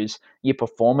blows. Your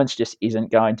performance just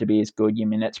isn't going to be as good. Your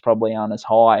minutes probably aren't as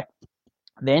high.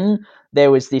 Then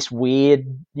there was this weird,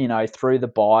 through the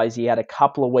buys, he had a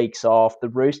couple of weeks off. The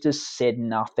Roosters said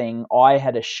nothing. I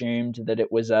had assumed that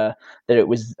it was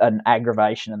an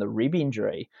aggravation of the rib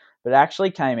injury. But it actually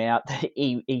came out that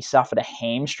he suffered a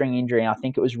hamstring injury, and I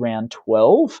think it was round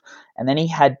 12. And then he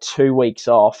had 2 weeks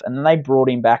off, and then they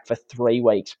brought him back for 3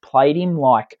 weeks, played him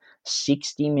like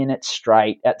 60 minutes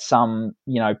straight at some,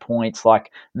 points,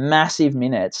 like massive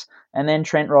minutes. And then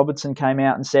Trent Robertson came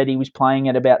out and said he was playing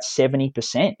at about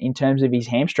 70% in terms of his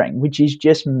hamstring, which is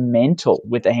just mental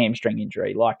with a hamstring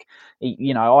injury. Like,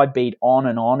 I beat on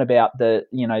and on about the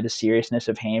seriousness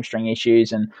of hamstring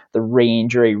issues and the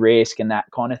re-injury risk and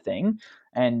that kind of thing.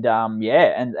 And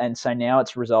and so now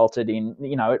it's resulted in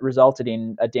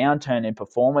a downturn in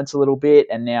performance a little bit,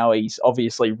 and now he's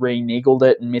obviously reniggled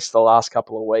it and missed the last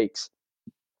couple of weeks.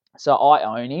 So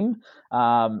I own him.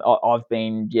 I've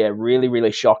been really,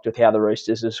 really shocked with how the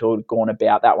Roosters have sort of gone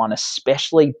about that one,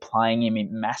 especially playing him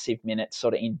in massive minutes,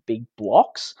 sort of in big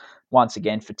blocks. Once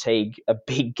again, fatigue a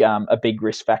big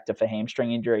risk factor for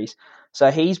hamstring injuries. So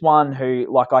he's one who,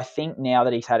 like, I think now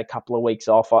that he's had a couple of weeks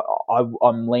off,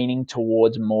 I'm leaning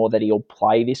towards more that he'll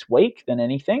play this week than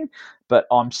anything. But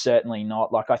I'm certainly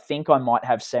not. Like, I think I might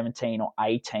have 17 or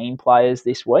 18 players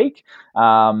this week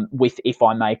if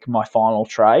I make my final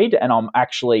trade, and I'm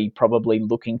actually probably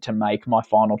looking to make my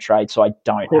final trade so I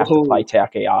don't have to play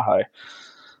Taukeiaho.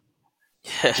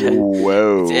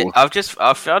 Whoa!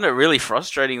 I've found it really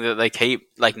frustrating that they keep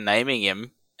like naming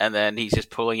him and then he's just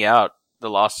pulling out the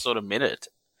last sort of minute.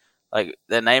 Like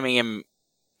they're naming him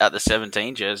at the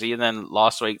 17 jersey, and then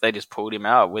last week they just pulled him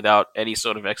out without any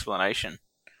sort of explanation.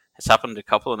 It's happened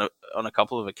on a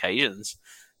couple of occasions.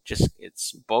 Just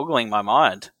it's boggling my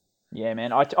mind. Yeah,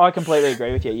 man, I completely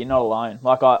agree with you. You're not alone.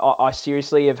 Like I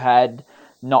seriously have had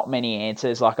not many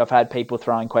answers. Like I've had people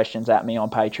throwing questions at me on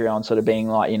Patreon, sort of being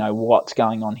like, what's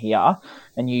going on here?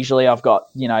 And usually I've got,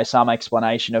 some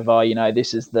explanation of,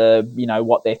 this is the,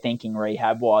 what they're thinking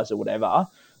rehab wise or whatever.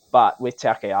 But with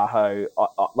Taukeiaho,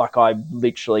 I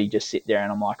literally just sit there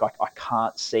and I'm like, I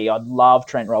can't see. I'd love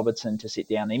Trent Robertson to sit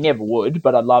down. He never would,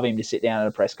 but I'd love him to sit down at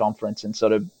a press conference and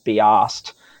sort of be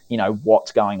asked,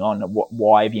 what's going on?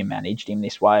 Why have you managed him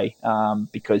this way?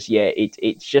 Because,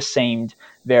 it just seemed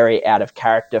very out of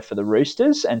character for the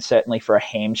Roosters, and certainly for a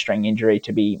hamstring injury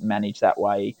to be managed that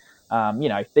way.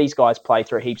 These guys play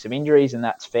through heaps of injuries, and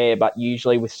that's fair, but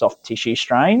usually with soft tissue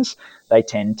strains, they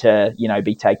tend to,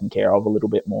 be taken care of a little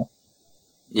bit more.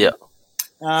 Yeah.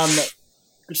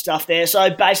 Good stuff there. So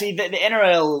basically the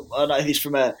NRL, I know this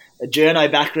from a journo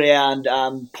background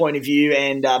point of view,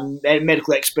 and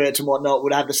medical experts and whatnot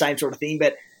would have the same sort of thing,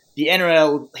 but the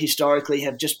NRL historically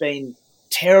have just been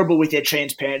terrible with their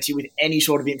transparency with any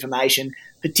sort of information,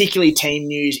 particularly team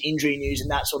news, injury news, and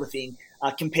that sort of thing,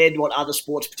 compared to what other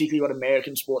sports, particularly what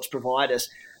American sports provide us.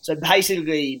 So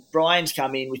basically, Brian's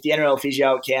come in with the NRL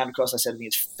physio account across, I said, I think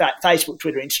it's Facebook,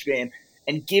 Twitter, Instagram,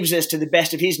 and gives us, to the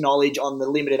best of his knowledge on the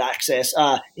limited access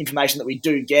information that we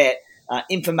do get,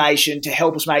 information to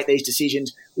help us make these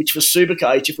decisions, which for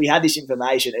Supercoach, if we had this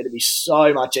information, it would be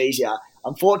so much easier.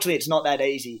 Unfortunately, it's not that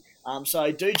easy.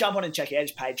 So do jump on and check out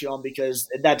his Patreon, because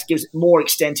that gives more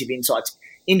extensive insights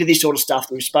into this sort of stuff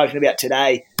that we've spoken about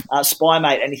today. Spy,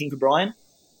 mate, anything for Brian?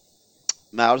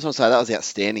 Mate, I just want to say that was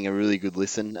outstanding, a really good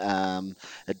listen.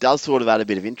 It does sort of add a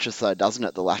bit of interest, though, doesn't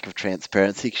it, the lack of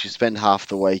transparency, because you spend half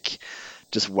the week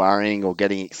just worrying or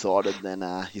getting excited, then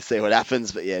you see what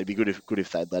happens. But yeah, it'd be good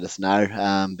if they'd let us know.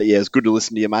 But yeah, it's good to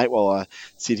listen to you, mate, while I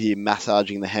sit here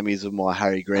massaging the hammies of my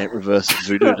Harry Grant reverse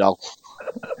voodoo doll.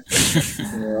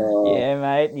 Yeah,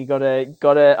 mate, you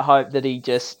gotta hope that he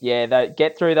just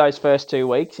get through those first 2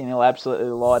 weeks and he'll absolutely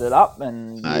light it up.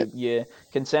 And your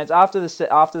concerns after the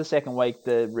second week,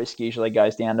 the risk usually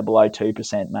goes down to below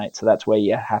 2%, mate. So that's where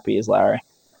you're happy as Larry.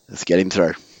 Let's get him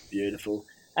through. Beautiful.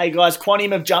 Hey guys,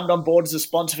 Quantium have jumped on board as a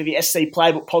sponsor for the SC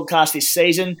Playbook podcast this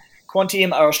season.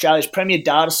 Quantium are Australia's premier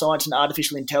data science and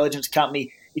artificial intelligence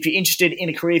company. If you're interested in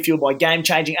a career fueled by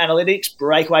game-changing analytics,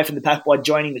 break away from the pack by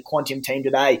joining the Quantium team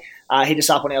today. Hit us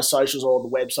up on our socials or the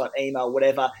website, email,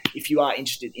 whatever, if you are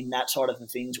interested in that side of the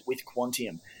things with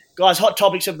Quantium. Guys, hot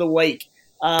topics of the week.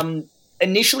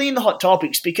 Initially in the hot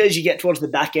topics, because you get towards the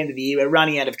back end of the year, we're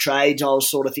running out of trades, I was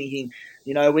sort of thinking,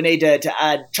 we need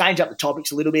to change up the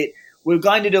topics a little bit. We're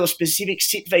going to do a specific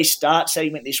sit v start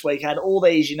segment this week. Had all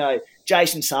these,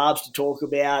 Jason Saabs to talk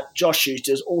about, Josh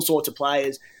Schuster's, all sorts of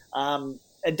players.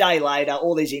 A day later,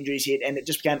 all these injuries hit, and it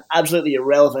just became absolutely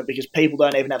irrelevant because people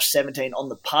don't even have 17 on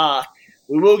the park.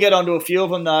 We will get onto a few of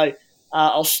them, though.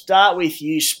 I'll start with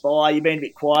you, Spy. You've been a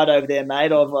bit quiet over there,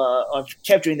 mate. I've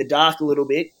kept you in the dark a little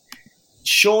bit.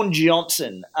 Shaun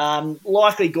Johnson,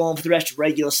 likely gone for the rest of the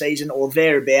regular season or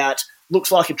thereabouts.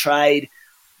 Looks like a trade.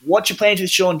 What's your plans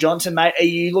with Shaun Johnson, mate? Are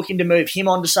you looking to move him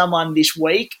on to someone this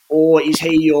week, or is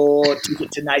he your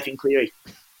ticket to Nathan Cleary?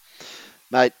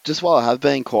 Mate, just while I have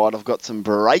been quiet, I've got some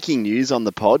breaking news on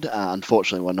the pod.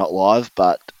 Unfortunately, we're not live,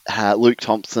 but Luke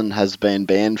Thompson has been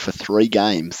banned for 3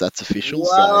 games. That's official.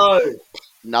 Whoa. So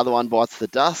another one bites the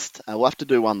dust. We'll have to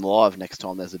do one live next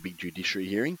time there's a big judiciary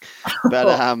hearing.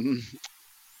 But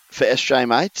for SJ,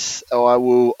 mate,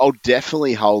 I'll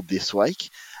definitely hold this week.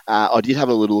 I did have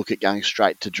a little look at going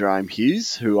straight to Jerome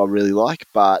Hughes, who I really like,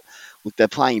 but Look, they're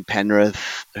playing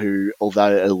Penrith, who,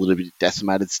 although a little bit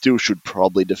decimated, still should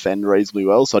probably defend reasonably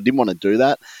well. So I didn't want to do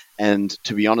that. And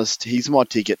to be honest, he's my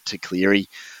ticket to Cleary.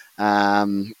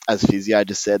 As Physio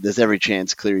just said, there's every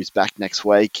chance Cleary's back next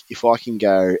week. If I can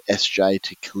go SJ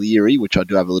to Cleary, which I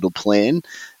do have a little plan,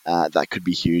 that could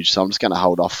be huge. So I'm just going to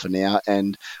hold off for now.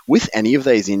 And with any of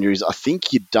these injuries, I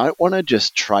think you don't want to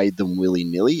just trade them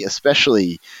willy-nilly,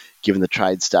 especially given the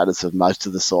trade status of most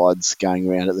of the sides going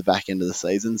around at the back end of the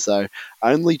season. So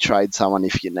only trade someone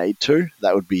if you need to.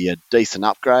 That would be a decent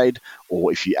upgrade,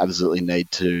 or if you absolutely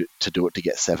need to do it to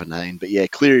get 17. But yeah,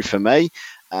 Cleary for me,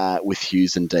 with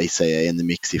Hughes and DCE in the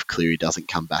mix if Cleary doesn't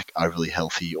come back overly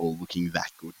healthy or looking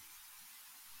that good.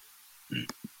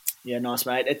 Yeah, nice,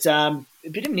 mate. It's a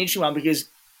bit of an interesting one because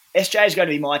SJ is going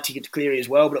to be my ticket to Cleary as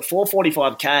well, but at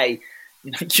 445k,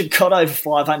 you've got over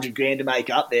 500 grand to make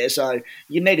up there, so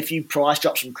you need a few price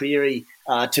drops from Cleary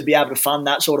to be able to fund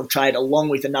that sort of trade, along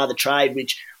with another trade,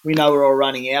 which we know we're all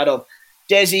running out of.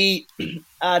 Desi,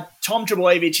 Tom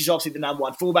Trbojevic is obviously the number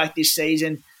one fullback this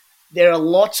season. There are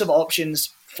lots of options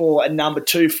for a number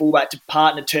two fullback to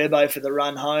partner Turbo for the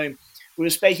run home. We were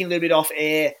speaking a little bit off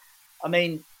air. I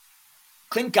mean,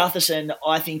 Clint Gutherson,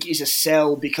 I think, is a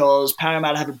sell because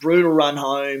Parramatta have a brutal run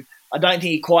home. I don't think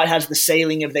he quite has the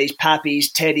ceiling of these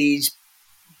Pappies, Teddies,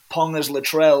 Pongas,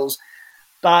 Latrells.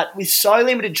 But with so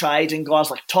limited trades and guys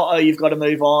like Toto, you've got to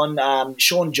move on,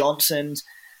 Sean Johnson's,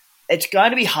 it's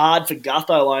going to be hard for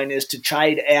Gutho owners to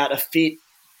trade out a fit,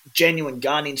 genuine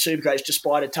gun in Supercoach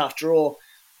despite a tough draw.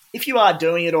 If you are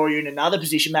doing it or you're in another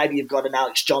position, maybe you've got an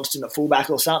Alex Johnston at fullback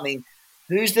or something,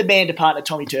 who's the man to partner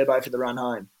Tommy Turbo for the run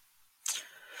home?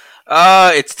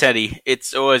 It's Teddy.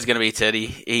 It's always going to be Teddy.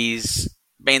 He's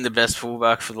been the best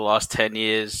fullback for the last 10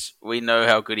 years. We know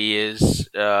how good he is.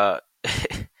 I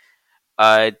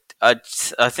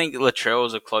think Latrell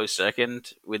is a close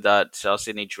second with that South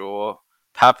Sydney draw.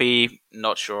 Pappy,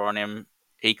 not sure on him.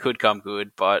 He could come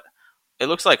good, but it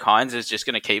looks like Hines is just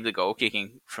going to keep the goal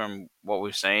kicking from what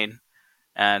we've seen,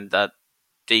 and that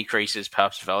decreases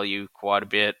Pap's value quite a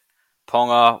bit.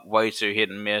 Ponga, way too hit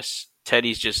and miss.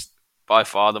 Teddy's just by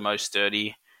far the most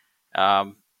sturdy.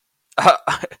 I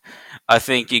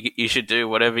think you should do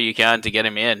whatever you can to get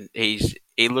him in. He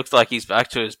looks like he's back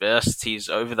to his best. He's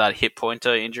over that hip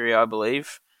pointer injury, I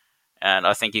believe, and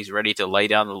I think he's ready to lay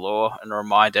down the law and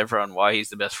remind everyone why he's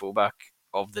the best fullback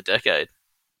of the decade.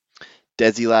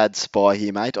 Desi lad, spy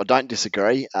here, mate. I don't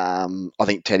disagree. I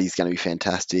think Teddy's going to be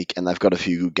fantastic, and they've got a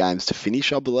few good games to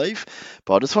finish, I believe.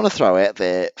 But I just want to throw out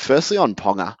there, firstly on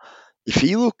Ponga, if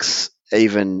he looks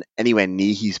even anywhere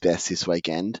near his best this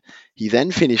weekend, he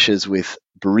then finishes with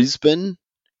Brisbane,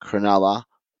 Cronulla,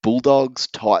 Bulldogs,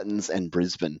 Titans, and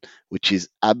Brisbane, which is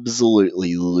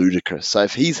absolutely ludicrous. So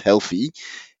if he's healthy,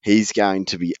 he's going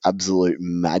to be absolute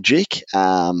magic,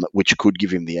 which could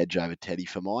give him the edge over Teddy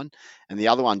for mine. And the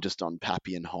other one, just on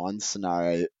Pappy and Hines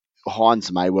scenario,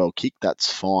 Hines may well kick,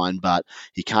 that's fine, but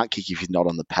he can't kick if he's not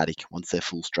on the paddock once they're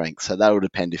full strength. So that will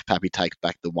depend if Pappy takes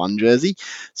back the one jersey.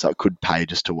 So it could pay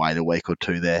just to wait a week or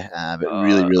two there. But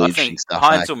really interesting stuff.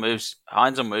 Hines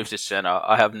will move to centre.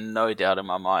 I have no doubt in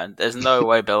my mind. There's no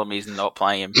way Bellamy's not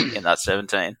playing him in that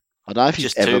 17. I don't know if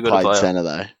he's ever played centre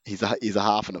though. He's a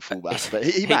half and a fullback, but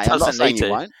he may. I'm not saying he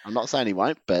won't. I'm not saying he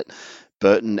won't, but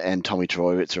Burton and Tommy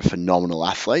Trbojevic are phenomenal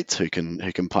athletes who can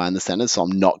play in the centre. So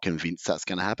I'm not convinced that's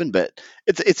going to happen, but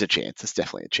it's a chance. It's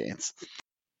definitely a chance.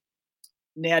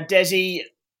 Now, Desi,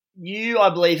 you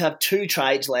I believe have two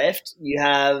trades left. You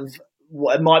have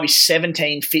it might be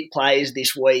 17 fit players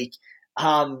this week.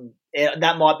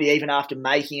 That might be even after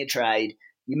making a trade.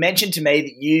 You mentioned to me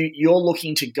that you're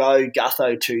looking to go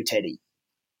Gutho to Teddy.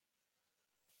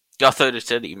 Gutho to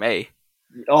Teddy, me.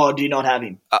 Oh, do you not have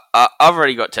him? I've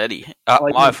already got Teddy.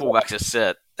 My fullbacks are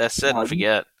set. They're set and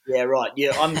forget. Yeah, right.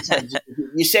 Yeah, I'm saying,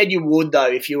 you said you would,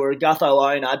 though, if you were a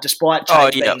Gutho owner, despite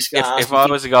trades being scarce. If I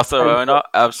was a Gutho owner,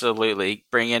 absolutely.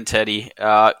 Bring in Teddy.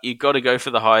 You've got to go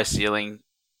for the highest ceiling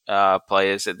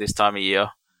players at this time of year.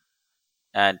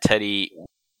 And Teddy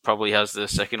probably has the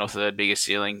second or third biggest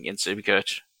ceiling in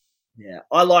Supercoach. Yeah,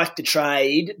 I like the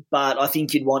trade, but I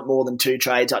think you'd want more than two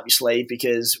trades up your sleeve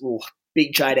because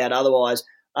big trade out otherwise.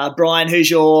 Brian,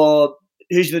 you've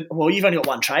only got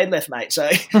one trade left, mate. So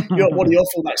what are your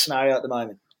fullback scenario at the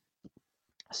moment?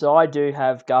 So I do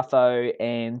have Gutho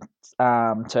and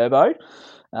Turbo.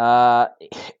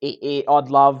 I'd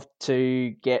love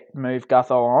to move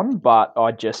Gutho on, but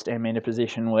I just am in a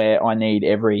position where I need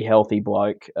every healthy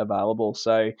bloke available.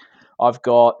 So I've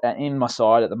got, in my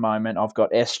side at the moment, I've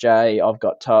got SJ, I've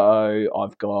got To'o,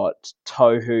 I've got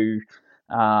Tohu,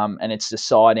 and it's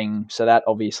deciding. So that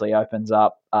obviously opens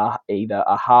up either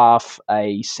a half,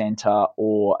 a centre,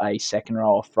 or a second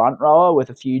rower, front rower with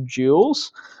a few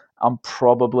duels. I'm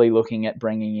probably looking at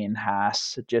bringing in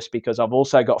Haas just because I've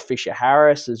also got Fisher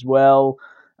Harris as well.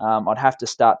 I'd have to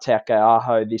start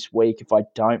Taukei'aho this week if I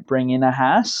don't bring in a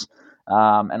Haas.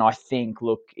 And I think,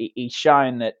 look, he's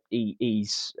shown that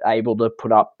he's able to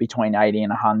put up between 80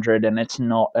 and 100, and it's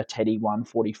not a Teddy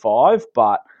 145,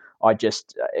 but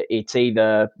it's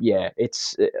either,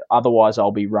 otherwise I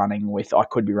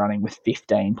could be running with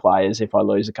 15 players if I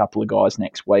lose a couple of guys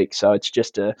next week. So it's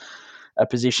just a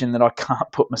position that I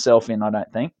can't put myself in, I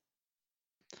don't think.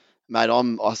 Mate,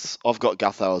 I've got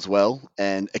Gutho as well,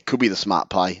 and it could be the smart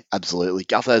play. Absolutely,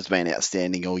 Gutho's been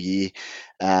outstanding all year.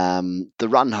 The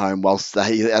run home, whilst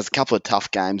he has a couple of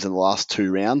tough games in the last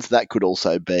 2 rounds, that could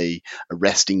also be a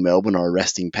resting Melbourne or a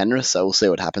resting Penrith. So we'll see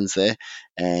what happens there.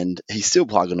 And he's still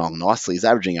plugging along nicely. He's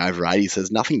averaging over 80, so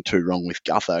there's nothing too wrong with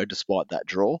Gutho despite that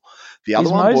draw. The other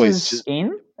one, Moses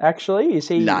in? Actually, is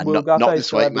he? No, not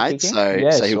this week, mate. So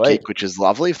he'll kick, which is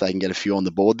lovely if they can get a few on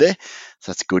the board there.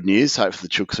 So that's good news. Hopefully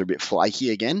the Chooks are a bit flaky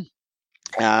again.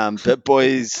 But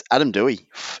boys, Adam Doueihi,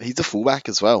 he's a fullback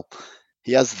as well.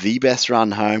 He has the best run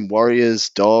home. Warriors,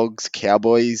 Dogs,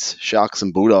 Cowboys, Sharks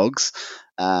and Bulldogs.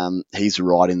 He's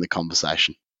right in the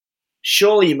conversation.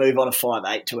 Surely you move on a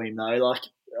 5'8" to him though. I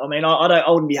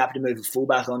wouldn't be happy to move a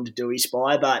fullback on to Doueihi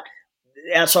Spy, but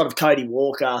outside of Cody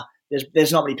Walker,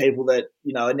 there's not many people that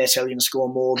are necessarily going to score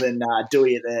more than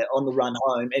Doueihi on the run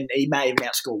home, and he may even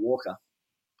outscore Walker.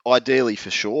 Ideally, for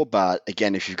sure, but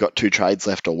again, if you've got 2 trades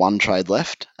left or 1 trade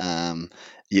left,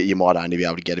 you might only be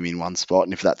able to get him in one spot.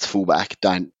 And if that's fullback,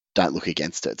 don't look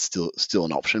against it. It's still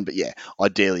an option. But yeah,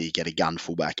 ideally you get a gun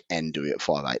fullback and do it at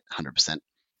 5'8", 100%.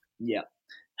 Yeah.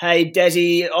 Hey,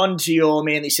 Desi, on to your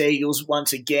Manly Seagulls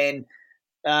once again.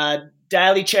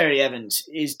 Daly Cherry Evans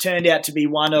is turned out to be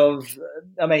one of,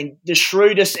 the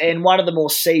shrewdest and one of the more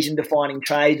season-defining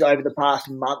trades over the past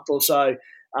month or so.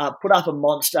 Put up a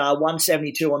monster,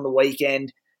 172 on the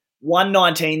weekend,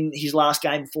 119 his last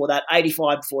game before that,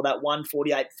 85 before that,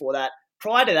 148 before that.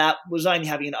 Prior to that, was only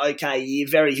having an okay year,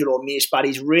 very hit or miss, but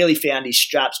he's really found his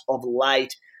straps of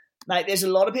late. Mate, there's a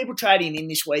lot of people trading in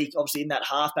this week, obviously in that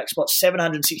halfback spot,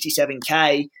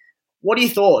 767K. What are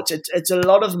your thoughts? It's a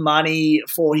lot of money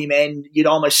for him, and you'd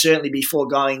almost certainly be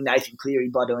foregoing Nathan Cleary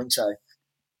by doing so.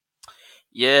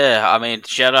 Yeah,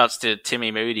 shout-outs to Timmy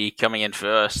Moody coming in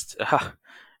first.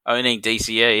 Owning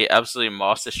DCE, absolute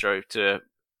masterstroke to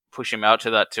push him out to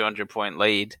that 200-point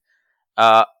lead.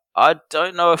 I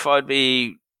don't know if I'd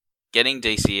be getting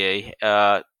DCE.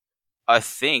 I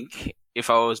think if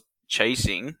I was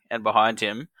chasing and behind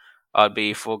him, I'd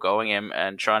be foregoing him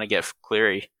and trying to get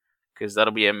Cleary, because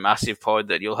that'll be a massive pod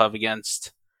that you'll have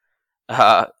against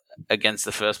the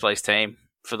first place team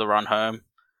for the run home.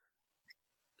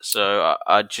 So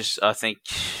I think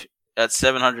at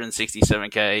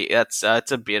 767K, that's a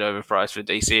bit overpriced for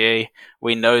DCE.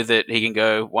 We know that he can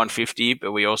go 150,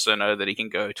 but we also know that he can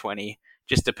go 20.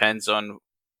 Just depends on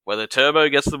whether Turbo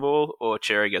gets the ball or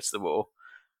Cherry gets the ball.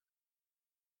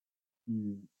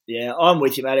 Yeah, I'm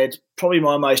with you, mate. It's probably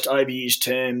my most overused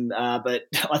term, but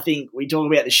I think we talk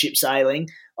about the ship sailing.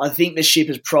 I think the ship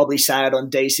has probably sailed on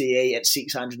DCE at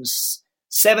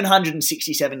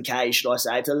 767K, should I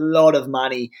say. It's a lot of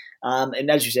money.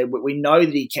 And as you said, we know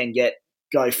that he can go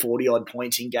 40-odd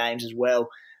points in games as well.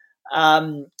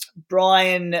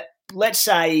 Brian, let's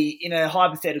say in a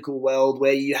hypothetical world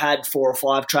where you had 4 or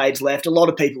 5 trades left, a lot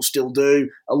of people still do,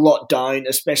 a lot don't,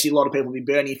 especially a lot of people will be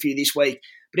burning a few this week.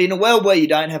 But in a world where you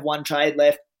don't have 1 trade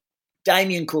left,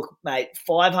 Damien Cook, mate,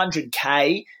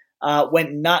 500K,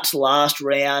 went nuts last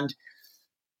round.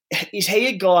 Is he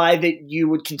a guy that you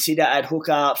would consider at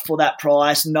hooker for that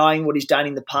price, knowing what he's done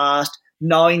in the past,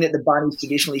 knowing that the Bunnies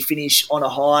traditionally finish on a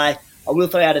high? I will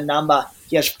throw out a number.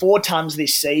 He has 4 tons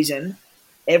this season.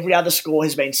 Every other score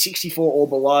has been 64 or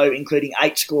below, including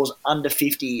 8 scores under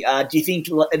 50. Do you think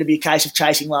it'll be a case of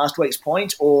chasing last week's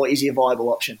points, or is he a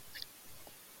viable option?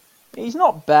 He's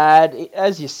not bad.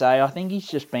 As you say, I think he's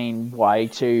just been way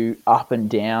too up and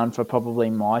down for probably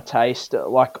my taste.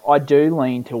 Like, I do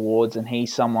lean towards, and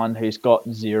he's someone who's got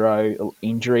 0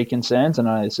 injury concerns. I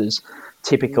know this is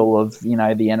typical of, the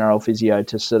NRL physio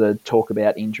to sort of talk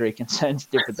about injury concerns,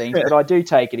 different things, but I do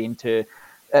take it into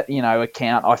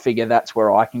account. I figure that's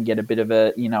where I can get a bit of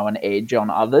a, an edge on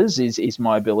others is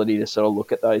my ability to sort of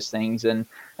look at those things. And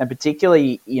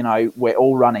particularly, we're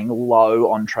all running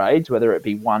low on trades, whether it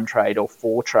be 1 trade or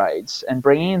 4 trades, and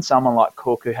bringing in someone like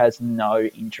Cook who has no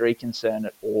injury concern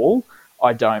at all,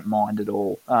 I don't mind at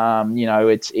all.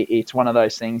 It's one of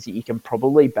those things that you can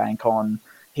probably bank on,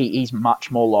 he's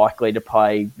much more likely to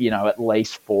play, at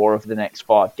least 4 of the next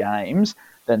 5 games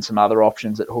than some other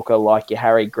options at hooker, like your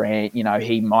Harry Grant.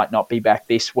 He might not be back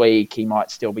this week. He might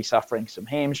still be suffering some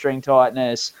hamstring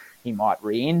tightness. He might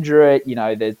re-injure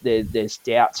it. There's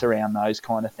doubts around those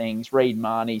kind of things. Reid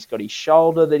Marnie's got his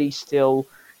shoulder that he's still,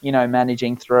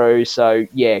 managing through. So,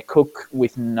 yeah, Cook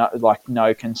with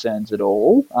no concerns at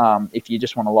all. If you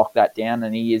just want to lock that down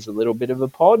and he is a little bit of a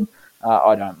pod,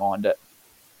 I don't mind it.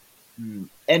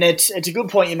 And it's a good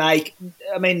point you make.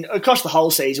 I mean, across the whole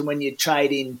season, when you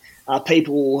trade in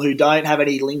people who don't have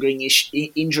any lingering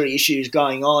injury issues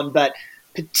going on, but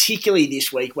particularly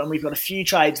this week when we've got a few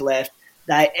trades left,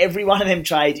 every one of them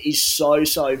trades is so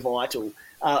vital.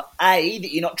 That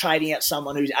you're not trading out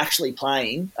someone who's actually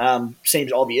playing,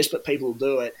 seems obvious, but people will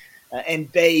do it.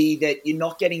 And B, that you're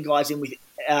not getting guys in with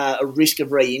a risk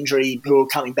of re-injury who are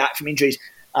coming back from injuries.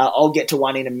 I'll get to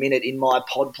one in a minute in my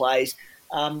pod plays.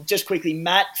 Just quickly,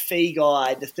 Matt Fee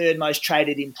Guy, the third most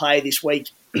traded in play this week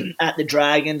at the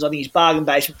Dragons. I think his bargain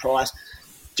basement price.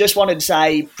 Just wanted to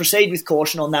say, proceed with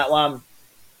caution on that one.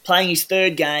 Playing his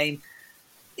third game,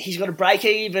 he's got a break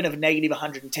even of negative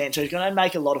 110, so he's going to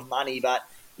make a lot of money. But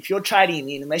if you're trading him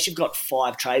in, unless you've got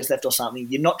 5 trades left or something,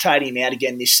 you're not trading him out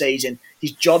again this season.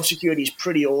 His job security is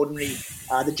pretty ordinary.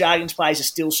 The Dragons players are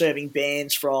still serving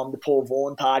bans from the Paul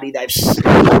Vaughan party. They've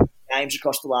games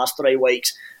across the last 3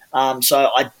 weeks. So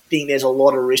I think there's a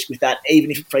lot of risk with that, even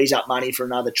if it frees up money for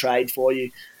another trade for you.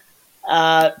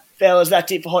 Fellas,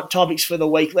 that's it for Hot Topics for the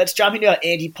week. Let's jump into our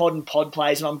anti-pod and pod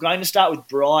plays, and I'm going to start with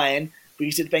Brian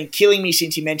because it's been killing me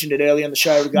since he mentioned it earlier on the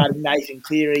show regarding Nathan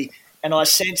Cleary, and I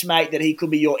sense, mate, that he could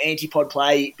be your anti-pod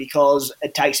play because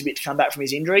it takes a bit to come back from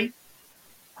his injury.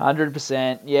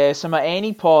 100%. Yeah, so my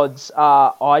anti-pods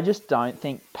are, I just don't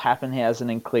think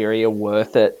Pappenhausen and Cleary are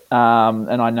worth it.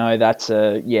 And I know that's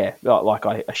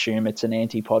I assume it's an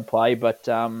anti-pod play, but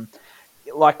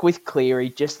like with Cleary,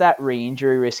 just that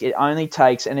re-injury risk, it only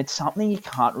takes, and it's something you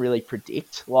can't really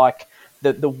predict. Like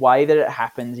the way that it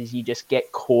happens is you just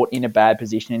get caught in a bad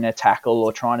position in a tackle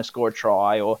or trying to score a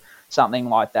try or something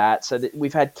like that. So that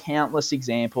we've had countless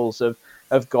examples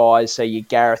of guys, so you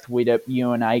Gareth Widdop,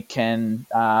 Ewan Aitken,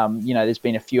 there's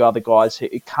been a few other guys who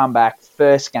come back,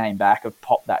 first game back, have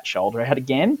popped that shoulder out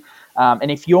again. And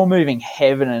if you're moving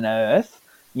heaven and earth,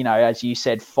 as you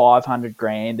said, 500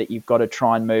 grand that you've got to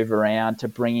try and move around to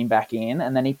bring him back in,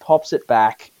 and then he pops it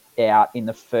back out in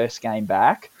the first game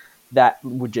back, that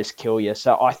would just kill you.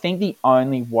 So I think the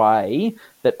only way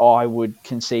that I would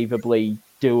conceivably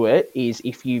do it is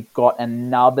if you've got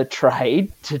another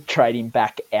trade to trade him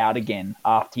back out again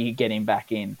after you get him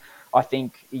back in. I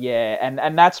think, yeah,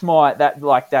 and that's my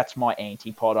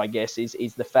antipod, I guess,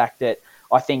 is the fact that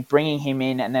I think bringing him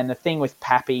in, and then the thing with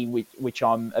Pappy, which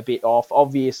I'm a bit off,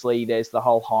 obviously there's the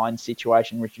whole Hines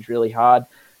situation, which is really hard,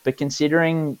 but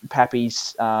considering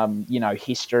Pappy's,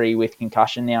 history with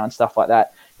concussion now and stuff like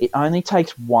that, it only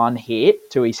takes one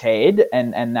hit to his head,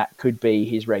 and that could be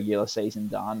his regular season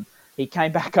done. He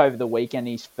came back over the weekend,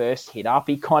 his first hit up,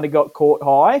 he kind of got caught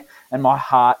high, and my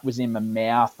heart was in my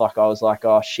mouth. Like, I was like,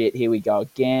 oh, shit, here we go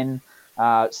again.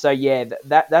 That's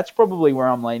probably where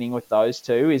I'm leaning with those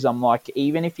two, is I'm like,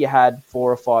 even if you had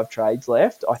 4 or 5 trades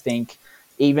left, I think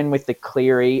even with the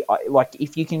Cleary,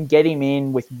 if you can get him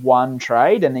in with one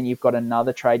trade and then you've got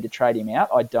another trade to trade him out,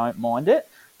 I don't mind it.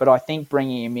 But I think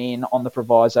bringing him in on the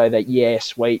proviso that, yeah,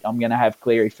 sweet, I'm going to have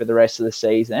Cleary for the rest of the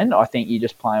season, I think you're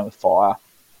just playing with fire.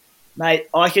 Mate,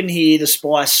 I can hear the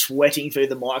Spy sweating through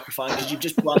the microphone because you've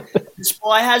just the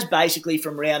Spy has basically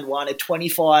from round 1 a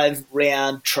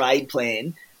 25-round trade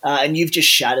plan, and you've just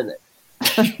shattered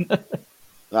it.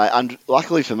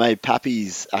 Luckily for me,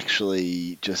 Pappy's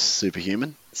actually just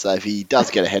superhuman. So if he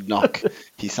does get a head knock,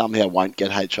 he somehow won't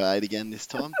get HIA'd again this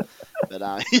time.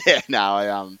 But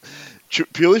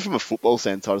purely from a football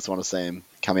sense, I just want to see him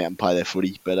come out and play their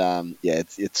footy. But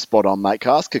it's spot on, mate.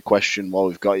 Can I ask a question while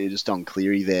we've got you just on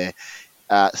Cleary there?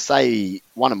 Say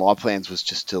one of my plans was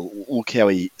just to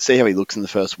see how he looks in the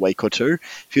first week or two.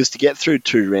 If he was to get through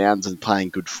 2 rounds and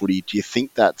playing good footy, do you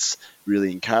think that's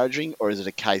really encouraging, or is it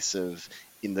a case of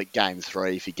in the game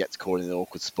 3, if he gets caught in an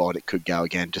awkward spot, it could go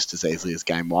again just as easily as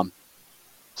game 1?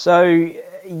 So,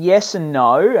 yes and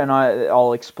no, and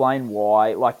I'll explain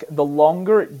why. Like, the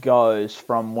longer it goes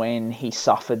from when he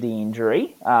suffered the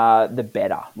injury, the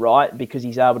better, right? Because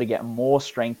he's able to get more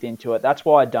strength into it. That's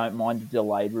why I don't mind a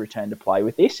delayed return to play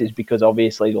with this, is because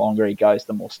obviously the longer he goes,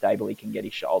 the more stable he can get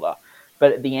his shoulder.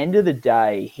 But at the end of the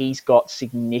day, he's got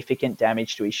significant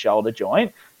damage to his shoulder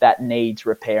joint that needs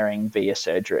repairing via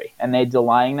surgery. And they're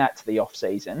delaying that to the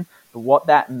off-season But what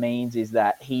that means is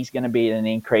that he's going to be at an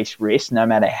increased risk no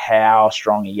matter how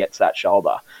strong he gets that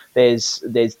shoulder. There's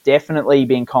definitely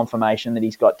been confirmation that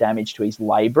he's got damage to his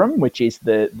labrum, which is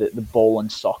the ball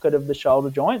and socket of the shoulder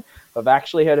joint. I've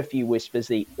actually heard a few whispers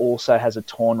that he also has a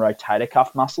torn rotator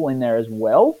cuff muscle in there as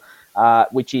well,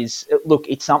 which is, look,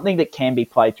 it's something that can be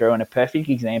played through. And a perfect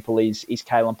example is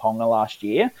Kalen Ponga last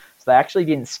year. So they actually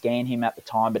didn't scan him at the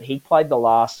time, but he played the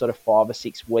last sort of 5 or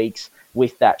 6 weeks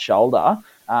with that shoulder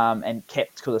and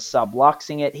kept sort of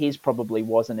subluxing it. His probably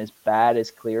wasn't as bad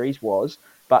as Cleary's was,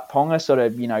 but Ponga sort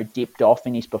of, dipped off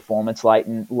in his performance late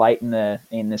in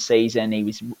the season. He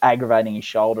was aggravating his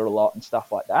shoulder a lot and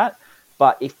stuff like that.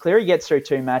 But if Cleary gets through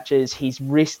 2 matches, his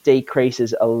risk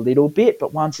decreases a little bit.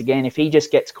 But once again, if he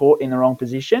just gets caught in the wrong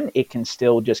position, it can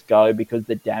still just go because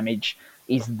the damage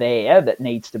is there that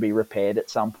needs to be repaired at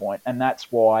some point. And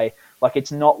that's why,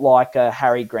 it's not like a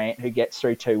Harry Grant who gets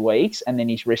through 2 weeks and then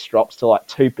his risk drops to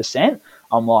 2%.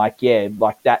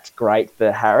 I'm that's great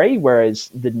for Harry. Whereas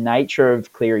the nature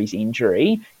of Cleary's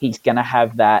injury, he's going to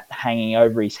have that hanging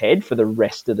over his head for the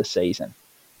rest of the season.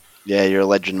 Yeah, you're a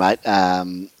legend, mate.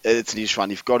 It's an issue one.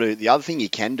 You've got to. The other thing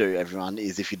you can do, everyone,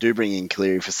 is if you do bring in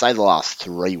Cleary for say the last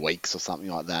 3 weeks or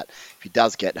something like that, if he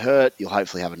does get hurt, you'll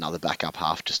hopefully have another backup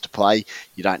half just to play.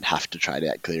 You don't have to trade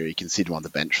out Cleary. You can sit him on the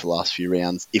bench for the last few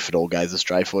rounds if it all goes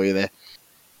astray for you there.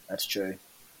 That's true.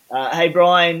 Hey,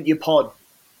 Brian, your pod.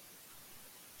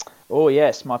 Oh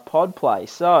yes, my pod play.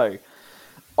 So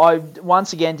I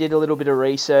once again did a little bit of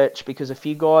research because a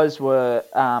few guys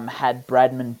had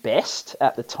Bradman Best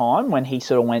at the time when he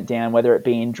sort of went down, whether it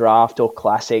be in draft or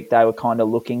classic. They were kind of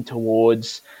looking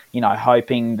towards,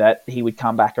 hoping that he would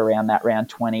come back around that round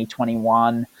 20,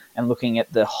 21 and looking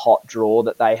at the hot draw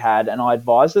that they had. And I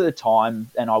advised at the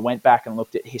time, and I went back and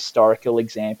looked at historical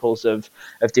examples of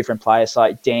different players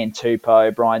like Dan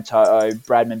Tupou, Brian To'o,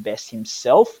 Bradman Best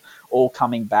himself, all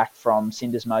coming back from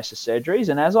syndesmosis surgeries.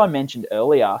 And as I mentioned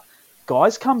earlier,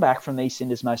 guys come back from these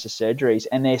syndesmosis surgeries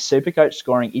and their Supercoach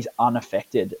scoring is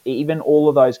unaffected. Even all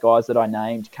of those guys that I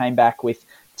named came back with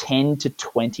 10 to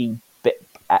 20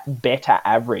 better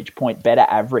average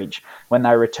when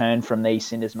they return from these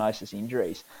syndesmosis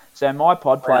injuries. So my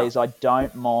pod play is I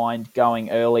don't mind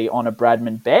going early on a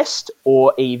Bradman Best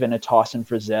or even a Tyson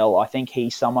Frizzell. I think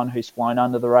he's someone who's flown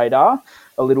under the radar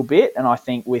a little bit, and I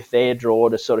think with their draw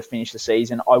to sort of finish the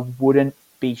season, I wouldn't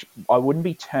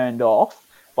be turned off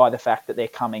by the fact that they're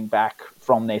coming back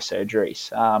from their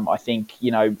surgeries. I think,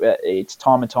 it's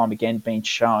time and time again been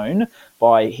shown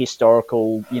by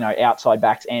historical, outside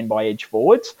backs and by edge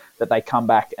forwards that they come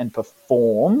back and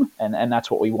perform. And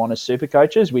that's what we want as super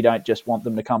coaches. We don't just want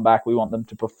them to come back. We want them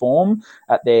to perform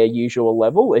at their usual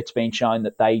level. It's been shown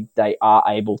that they are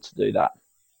able to do that.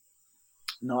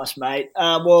 Nice, mate.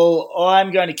 Well,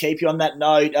 I'm going to keep you on that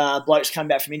note. Bloke's come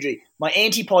back from injury. My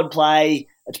anti-pod play,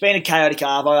 it's been a chaotic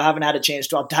arvo. I haven't had a chance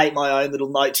to update my own little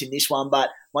notes in this one,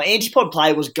 but my anti-pod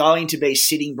play was going to be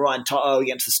sitting Brian To'o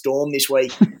against the Storm this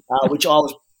week, which I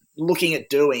was looking at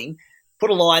doing. Put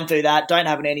a line through that. Don't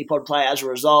have an anti-pod play as a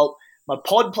result. My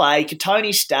pod play,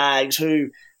 Katoni Staggs,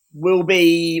 who will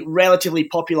be relatively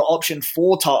popular option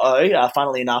for To'o,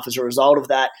 funnily enough, as a result of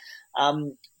that.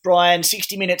 Brian,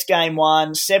 60 minutes game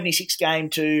 1, 76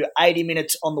 game 2, 80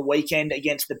 minutes on the weekend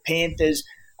against the Panthers.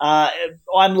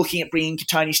 I'm looking at bringing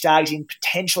Katoni Staggs in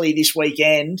potentially this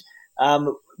weekend.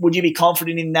 Would you be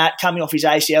confident in that coming off his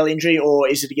ACL injury, or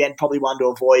is it, again, probably one to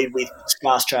avoid with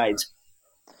sparse trades?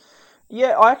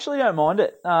 Yeah, I actually don't mind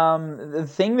it. The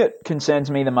thing that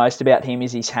concerns me the most about him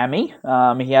is his hammy.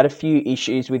 He had a few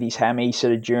issues with his hammy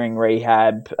sort of during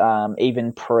rehab,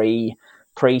 even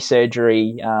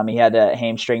pre-surgery. He had a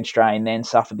hamstring strain, then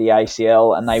suffered the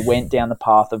ACL, and they went down the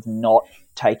path of not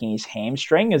taking his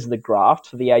hamstring as the graft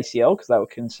for the ACL because they were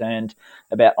concerned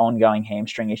about ongoing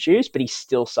hamstring issues, but he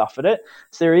still suffered it.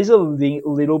 So there is a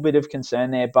little bit of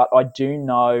concern there, but I do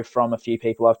know from a few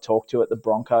people I've talked to at the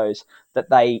Broncos that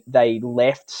they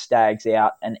left Staggs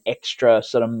out an extra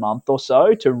sort of month or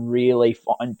so to really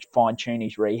fine-tune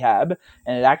his rehab,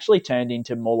 and it actually turned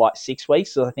into more like 6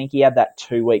 weeks. So I think he had that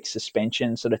 2-week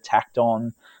suspension sort of tacked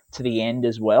on to the end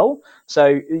as well.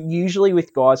 So usually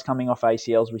with guys coming off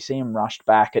ACLs, we see them rushed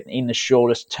back in the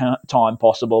shortest time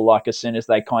possible, like as soon as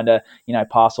they kind of,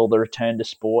 pass all the return to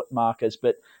sport markers.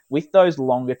 But with those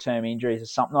longer-term injuries,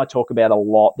 it's something I talk about a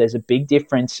lot. There's a big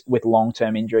difference with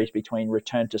long-term injuries between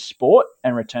return to sport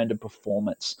and return to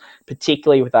performance,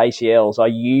 particularly with ACLs. I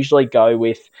usually go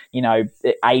with,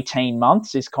 18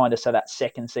 months is kind of so that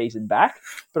second season back.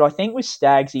 But I think with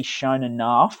Staggs, he's shown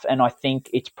enough, and I think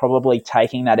it's probably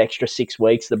taking that extra 6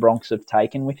 weeks the Bronx have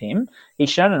taken with him. He's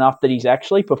shown enough that he's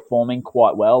actually performing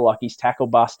quite well. Like, he's tackle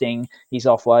busting, he's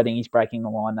offloading, he's breaking the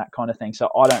line, that kind of thing. So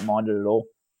I don't mind it at all.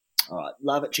 All right,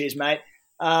 love it. Cheers, mate.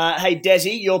 Hey,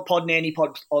 Desi, your pod and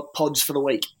pods for the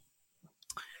week.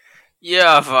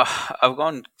 Yeah, I've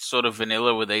gone sort of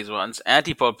vanilla with these ones.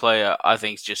 Antipod player, I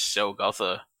think, is just so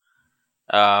Gotha.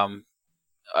 I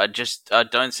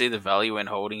don't see the value in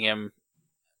holding him.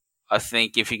 I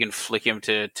think if you can flick him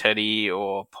to Teddy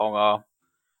or Ponga,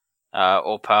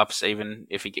 or perhaps even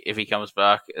if he comes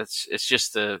back, it's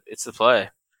the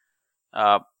play.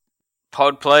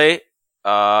 Pod play.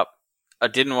 I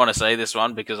didn't want to say this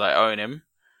one because I own him,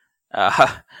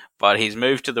 but he's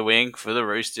moved to the wing for the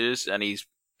Roosters, and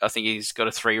I think he's got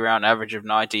a 3-round average of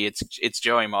 90. It's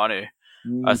Joey Manu.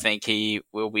 I think he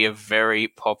will be a very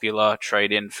popular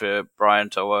trade-in for Brian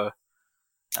To'o.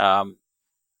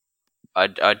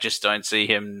 I just don't see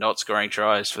him not scoring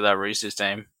tries for that Roosters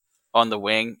team. On the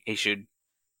wing, he should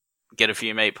get a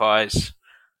few meat pies.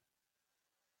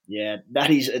 Yeah,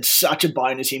 it's such a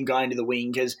bonus him going to the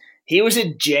wing, because he was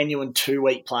a genuine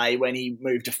 2-week play when he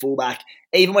moved to fullback.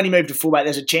 Even when he moved to fullback,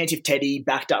 there's a chance if Teddy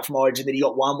backed up from Origin that he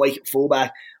got 1 week at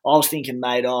fullback. I was thinking,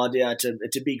 mate,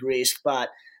 it's a big risk. But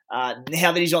now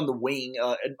that he's on the wing,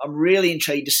 I'm really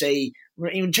intrigued to see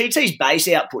his base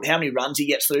output, how many runs he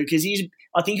gets through, because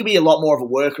I think he'll be a lot more of a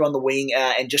worker on the wing,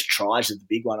 and just tries is the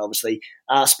big one, obviously.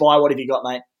 Spy, what have you got,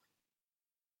 mate?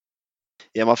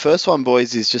 Yeah, my first one,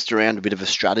 boys, is just around a bit of a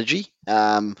strategy.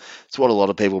 It's what a lot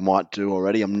of people might do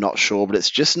already. I'm not sure, but it's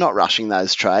just not rushing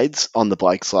those trades on the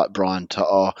blokes like Brian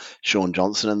To'o, Sean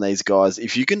Johnson and these guys.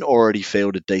 If you can already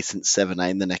field a decent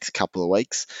 17 the next couple of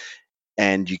weeks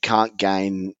and you can't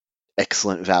gain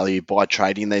excellent value by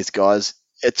trading these guys,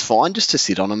 it's fine just to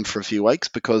sit on them for a few weeks,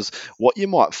 because what you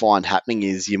might find happening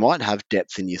is you might have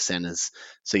depth in your centres,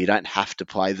 so you don't have to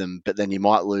play them, but then you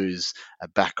might lose a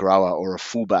back rower or a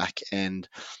fullback. And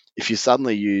if you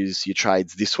suddenly use your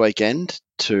trades this weekend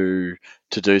to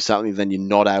do something, then you're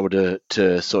not able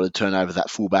to sort of turn over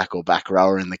that fullback or back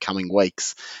rower in the coming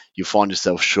weeks. You'll find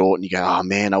yourself short and you go, oh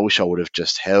man, I wish I would have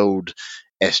just held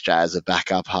SJ as a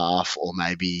backup half, or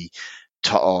maybe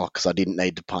because I didn't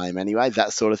need to play him anyway,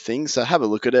 that sort of thing. So have a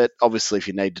look at it. Obviously, if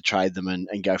you need to trade them and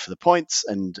go for the points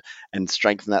and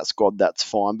strengthen that squad, that's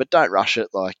fine. But don't rush it.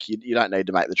 Like, you don't need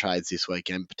to make the trades this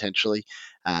weekend, potentially.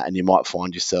 And you might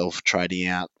find yourself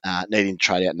needing to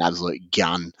trade out an absolute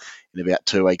gun in about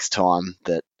 2 weeks' time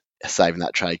that saving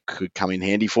that trade could come in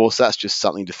handy for. So that's just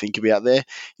something to think about there.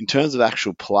 In terms of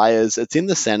actual players, it's in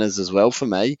the centres as well for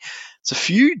me. It's a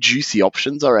few juicy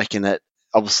options, I reckon, at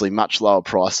obviously much lower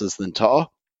prices than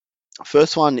To'o.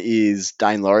 First one is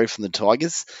Dane Laurie from the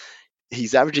Tigers.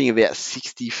 He's averaging about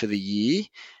 60 for the year,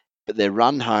 but their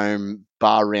run home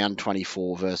bar round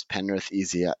 24 versus Penrith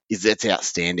that's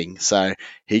outstanding. So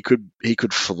he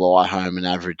could fly home and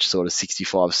average sort of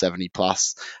 65, 70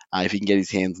 plus if he can get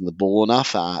his hands on the ball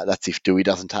enough. That's if Dewey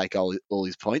doesn't take all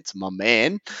his points. My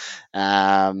man.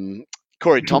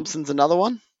 Corey Thompson's another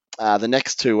one. The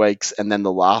next 2 weeks and then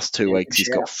the last 2 weeks, he's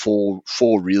got four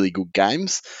really good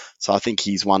games. So I think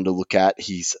he's one to look at.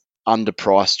 He's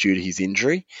underpriced due to his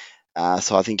injury.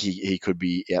 So I think he could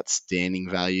be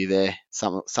outstanding value there.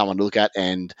 Someone to look at.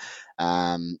 And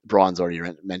Brian's already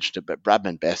mentioned it, but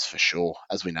Bradman Best for sure.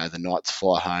 As we know, the Knights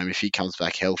fly home. If he comes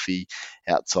back healthy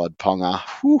outside Ponga,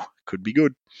 could be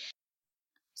good.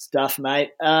 Stuff, mate.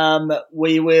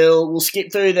 We'll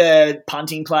skip through the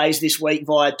punting plays this week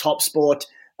via Top Sport.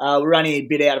 We're running a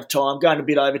bit out of time, going a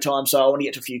bit over time, so I want to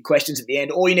get to a few questions at the end.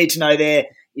 All you need to know there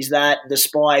is that the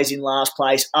Spy is in last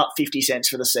place, up 50 cents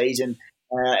for the season,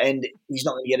 and he's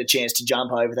not going to get a chance to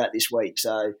jump over that this week.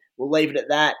 So we'll leave it at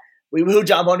that. We will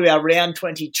jump onto our round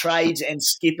 20 trades and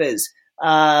skippers.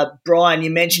 Brian, you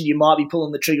mentioned you might be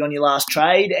pulling the trigger on your last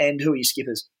trade, and who are your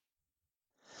skippers?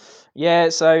 Yeah,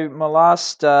 so my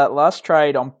last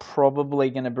trade, I'm probably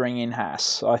going to bring in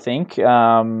Haas. I think,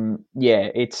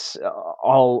 it's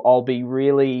I'll be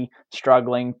really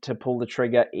struggling to pull the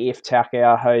trigger if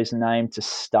Taukeiaho's named to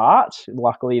start.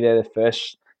 Luckily, they're the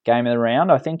first game of the round.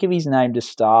 I think if he's named to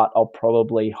start, I'll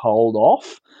probably hold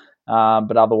off.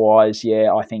 But otherwise,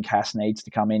 I think Haas needs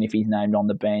to come in if he's named on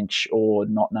the bench or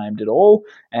not named at all.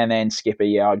 And then skipper,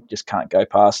 I just can't go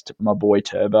past my boy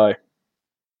Turbo.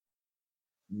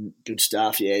 Good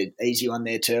stuff. Yeah, easy one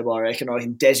there, Turbo, I reckon. I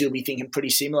think Desi will be thinking pretty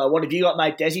similar. What have you got,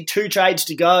 mate, Desi? 2 trades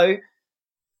to go.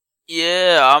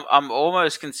 Yeah, I'm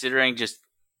almost considering just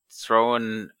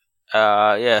throwing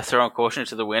caution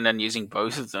to the wind and using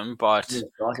both of them. But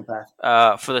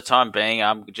psychopath. for the time being,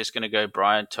 I'm just going to go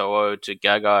Brian To'o to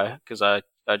Gagai because I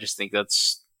just think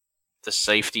that's the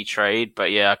safety trade.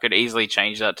 But yeah, I could easily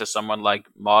change that to someone like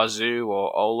Marzu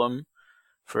or Olam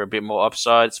for a bit more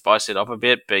upside, spice it up a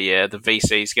bit. But yeah, the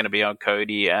VC is going to be on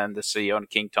Cody and the C on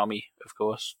King Tommy, of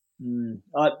course.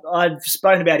 I've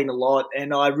spoken about him a lot,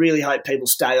 and I really hope people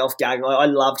stay off Gagai. I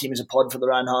loved him as a pod for the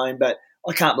run home, but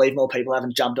I can't believe more people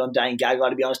haven't jumped on Dane Gagai,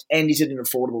 to be honest. And he's at an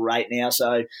affordable rate now,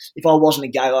 so if I wasn't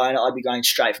a Gagai owner, I'd be going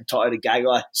straight from Toto to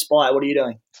Gagai. Spire, what are you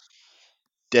doing?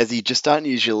 Desi, just don't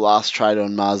use your last trade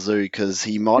on Marzu because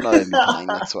he might not even be playing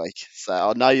next week. So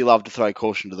I know you love to throw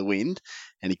caution to the wind,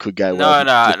 and he could go well.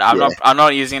 I'm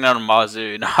not using it on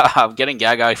Marzu. No, I'm getting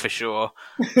Gagai for sure,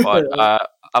 but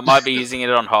I might be using it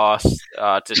on Haas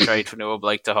to trade for Noah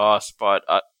Blake to Haas. But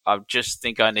I just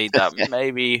think I need that.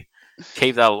 Maybe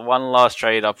keep that one last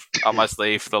trade up my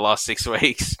sleeve for the last 6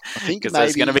 weeks because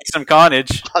there's going to be some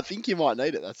carnage. I think you might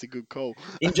need it. That's a good call.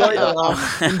 Enjoy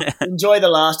the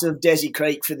last of Desi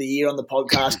Creek for the year on the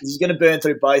podcast because he's going to burn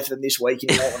through both of them this week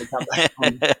and he won't want to come back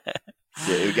on.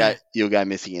 Yeah, you'll go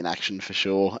missing in action for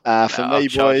sure. For me,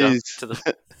 boys,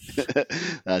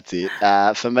 that's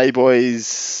it. For me,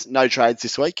 boys, no trades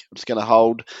this week. I'm just going to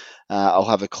hold. I'll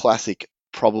have a classic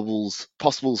possibles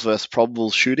versus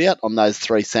probables shootout on those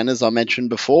 3 centres I mentioned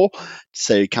before.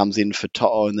 So he comes in for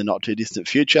Toto in the not too distant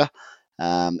future.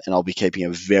 And I'll be keeping a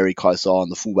very close eye on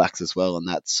the fullbacks as well, and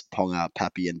that's Ponga,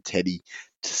 Pappy, and Teddy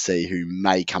to see who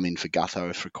may come in for Gutho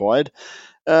if required.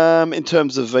 In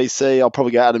terms of VC, I'll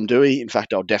probably go Adam Dewey. In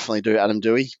fact, I'll definitely do Adam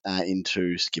Dewey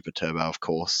into Skipper Turbo, of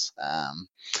course.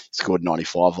 Scored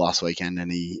 95 last weekend, and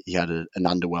he had an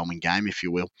underwhelming game, if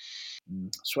you will.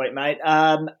 Sweet, mate.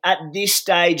 At this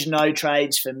stage, no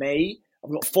trades for me.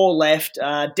 I've got 4 left.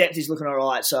 Depth is looking all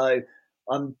right, so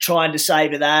I'm trying to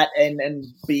savour that and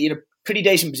be in a pretty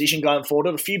decent position going forward.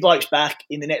 I've got a few blokes back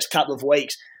in the next couple of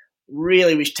weeks.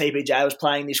 Really wish TPJ was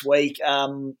playing this week.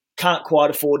 Can't quite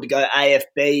afford to go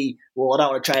AFB. Well, I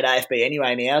don't want to trade AFB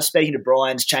anyway now. Speaking to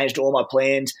Brian's changed all my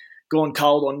plans. Gone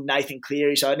cold on Nathan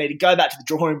Cleary, so I need to go back to the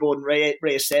drawing board and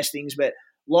reassess things, but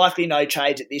likely no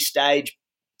trades at this stage.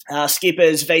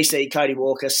 Skippers, VC, Cody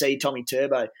Walker, C, Tommy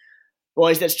Turbo.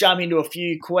 Boys, let's jump into a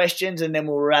few questions and then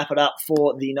we'll wrap it up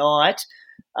for the night.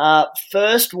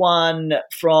 First one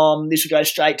this will go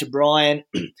straight to Brian.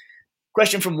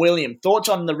 Question from William. Thoughts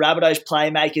on the Rabbitohs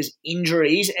playmakers'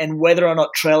 injuries and whether or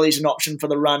not Trell is an option for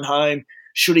the run home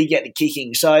should he get the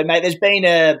kicking. So, mate, there's been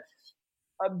a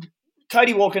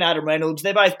Cody Walker and Adam Reynolds.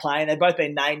 They're both playing. They've both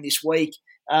been named this week.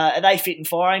 Are they fit and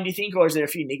firing, do you think, or is there a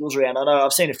few niggles around? I know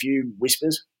I've seen a few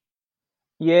whispers.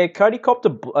 Yeah, Cody copped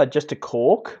just a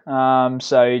cork,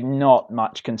 so not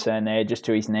much concern there, just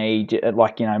to his knee.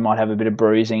 Might have a bit of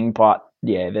bruising, but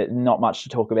yeah, not much to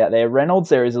talk about there. Reynolds,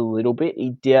 there is a little bit. He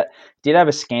did have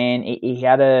a scan. He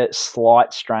had a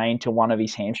slight strain to one of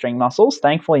his hamstring muscles.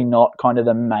 Thankfully, not kind of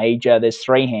the major. There's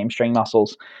 3 hamstring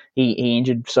muscles. He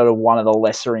injured sort of one of the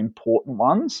lesser important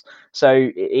ones. So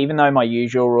even though my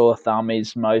usual rule of thumb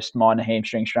is most minor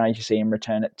hamstring strains, you see him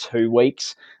return at 2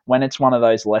 weeks. When it's one of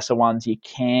those lesser ones, you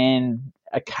can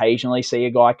occasionally see a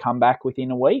guy come back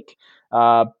within a week.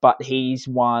 But he's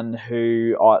one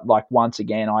who, once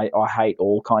again, I hate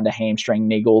all kind of hamstring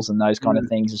niggles and those kind of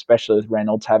things, especially with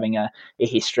Reynolds having a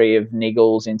history of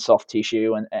niggles in soft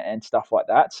tissue and stuff like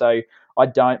that. So I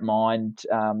don't mind,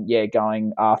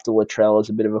 going after Latrell as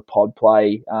a bit of a pod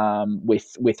play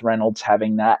with Reynolds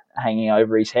having that hanging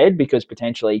over his head because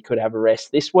potentially he could have a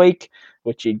rest this week,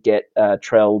 which you'd get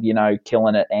Trell,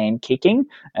 killing it and kicking.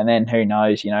 And then who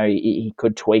knows, he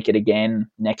could tweak it again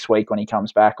next week when he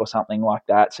comes back or something like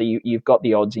that. So you've got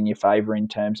the odds in your favour in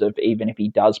terms of even if he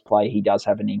does play, he does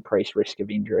have an increased risk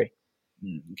of injury.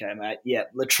 Okay, mate. Yeah,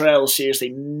 Latrell, seriously,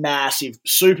 massive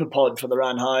super pod for the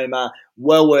run home.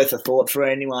 Well worth a thought for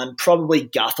anyone. Probably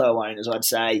Gutho owners, I'd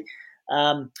say.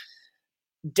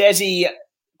 Desi,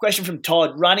 question from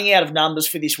Todd. Running out of numbers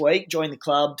for this week. Join the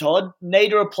club, Todd.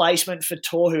 Need a replacement for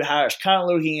Tohu Harris.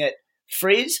 Currently looking at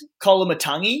Frizz,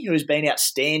 Kolomatangi, who has been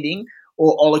outstanding,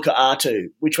 or Olika Atu.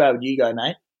 Which way would you go,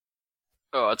 mate?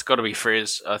 Oh, it's got to be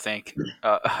Frizz, I think.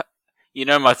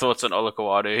 My thoughts on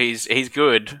Olakawadu. He's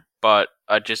good, but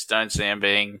I just don't see him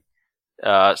being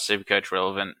Supercoach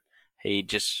relevant. He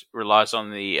just relies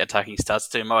on the attacking stats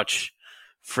too much.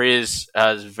 Frizz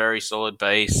has very solid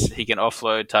base. He can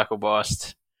offload, tackle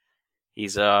bust. He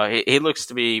looks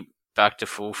to be back to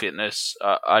full fitness.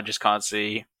 I just can't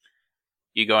see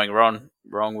you going wrong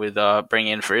with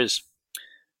bringing in Frizz.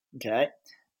 Okay.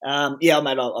 Mate,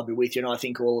 I'll be with you, and I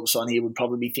think all of us on here would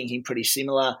probably be thinking pretty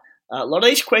similar. A lot of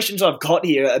these questions I've got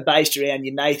here are based around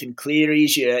your Nathan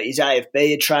Cleary's, is AFB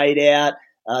a trade out,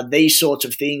 these sorts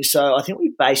of things. So I think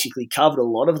we've basically covered a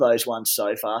lot of those ones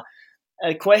so far.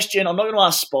 A question, I'm not going to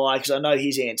ask Spy because I know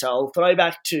his answer. I'll throw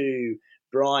back to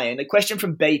Brian. A question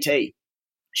from BT.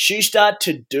 Schuster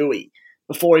to Dewey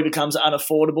before he becomes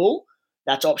unaffordable.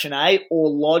 That's option A. Or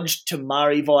lodged to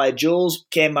Murray via Jules.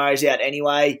 Cam Murray's out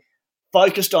anyway.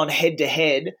 Focused on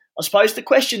head-to-head. I suppose the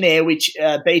question there, which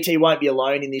BT won't be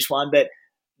alone in this one, but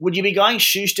would you be going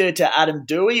Schuster to Adam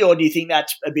Dewey, or do you think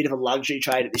that's a bit of a luxury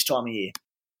trade at this time of year?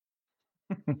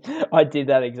 I did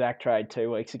that exact trade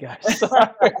 2 weeks ago, so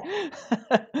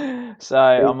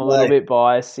I'm a little bit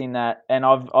biased in that, and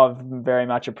I've very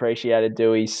much appreciated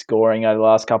Dewey's scoring over the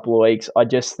last couple of weeks. I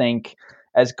just think,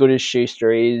 as good as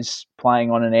Schuster is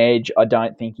playing on an edge, I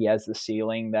don't think he has the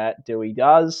ceiling that Dewey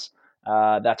does.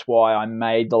 That's why I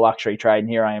made the luxury trade, and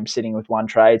here I am sitting with one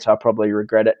trade, so I probably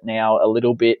regret it now a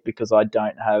little bit because I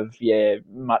don't have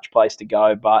much place to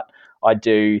go, but I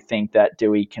do think that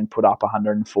Dewey can put up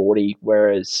 140,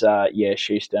 whereas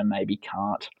Schuster maybe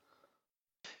can't.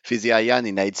 Physio, you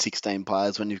only need 16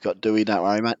 players when you've got Dewey, don't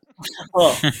worry, mate.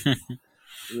 Oh.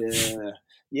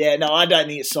 Yeah, no, I don't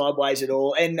think it's sideways at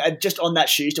all. And just on that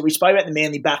Schuster, we spoke about the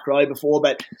Manly back row before,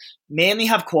 but Manly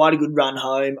have quite a good run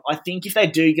home. I think if they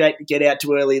do get out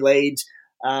to early leads,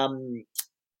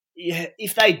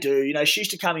 if they do,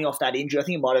 Schuster coming off that injury, I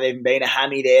think it might have even been a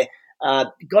hammy there.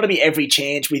 Got to be every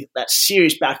chance with that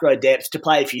serious back row depth to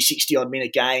play a few 60-odd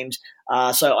minute games.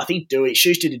 So I think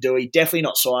Schuster to Dewey, definitely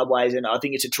not sideways, and I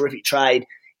think it's a terrific trade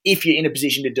if you're in a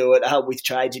position to do it with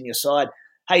trades in your side.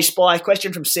 Hey, Spy,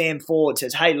 question from Sam Ford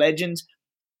says, hey, legends,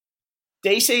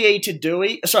 DCE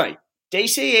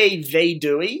v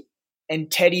Dewey and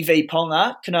Teddy v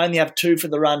Ponga can only have two for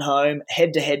the run home,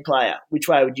 head-to-head player. Which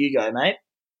way would you go, mate?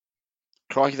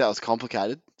 Crikey, that was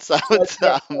complicated. So it's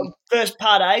first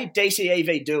part A, DCE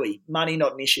v Dewey. Money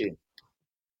not an issue.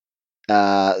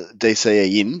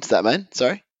 DCE in, does that mean?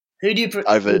 Sorry? Who do you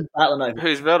over?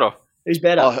 Who's better? Who's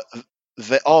better?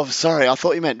 Sorry, I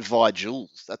thought you meant via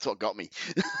Jules. That's what got me.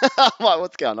 I'm like,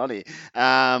 what's going on here?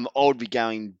 I would be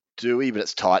going Dewey, but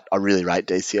it's tight. I really rate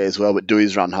DCA as well, but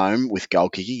Dewey's run home with goal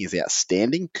kicking is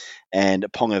outstanding. And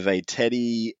Ponga v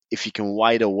Teddy, if you can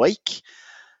wait a week,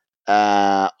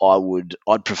 I'd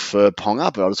prefer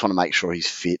Ponga, but I just want to make sure he's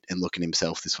fit and look at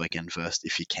himself this weekend first,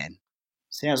 if you can.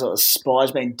 Sounds like the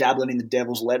Spy's been dabbling in the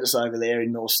devil's lettuce over there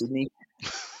in North Sydney.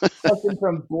 Question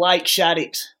from Blake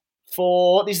Shaddix.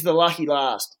 This is the lucky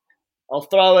last. I'll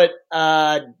throw it.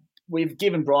 We've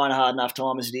given Brian a hard enough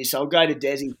time as it is, so I'll go to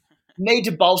Desi. Need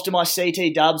to bolster my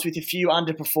CT dubs with a few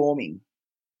underperforming.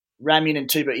 Ramyan and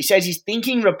Tuba. He says he's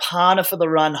thinking Rapana for the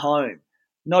run home.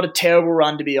 Not a terrible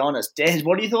run, to be honest. Des,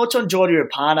 what are your thoughts on Geordie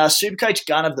Rapana? Supercoach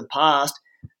gun of the past.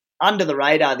 Under the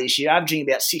radar this year, averaging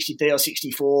about 63 or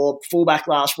 64. Fullback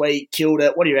last week, killed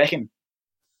it. What do you reckon?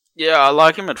 Yeah, I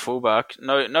like him at fullback.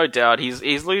 No doubt.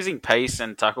 He's losing pace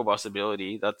and tackle bust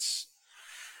ability. That's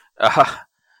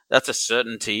a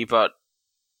certainty. But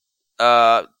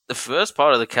the first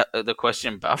part of the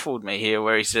question baffled me here,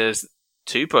 where he says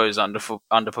Tupou's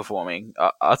underperforming.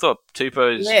 I thought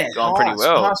Tupou's gone pretty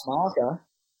well. Pass marker.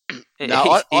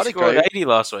 No, he scored 80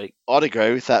 last week. I'd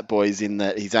agree with that, boys, in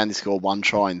that he's only scored one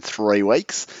try in 3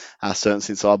 weeks, certainly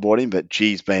since I bought him, but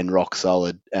G's been rock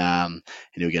solid, and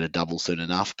he'll get a double soon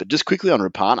enough. But just quickly on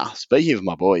Rapana, speaking of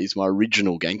my boys, my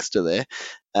original gangster there,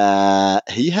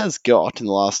 he has got, in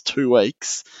the last 2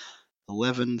 weeks,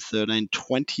 11, 13,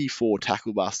 24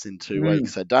 tackle busts in 2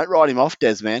 weeks. So don't write him off,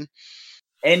 Des, man.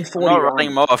 And I'm not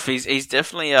writing him off. He's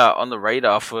definitely on the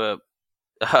radar for...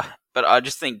 but I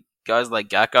just think guys like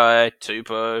Gakai,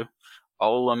 Tupou,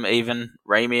 Olam, even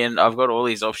Ramian, I've got all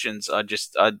these options. I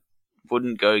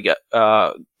wouldn't go get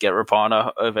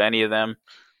Rapana over any of them.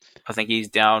 I think he's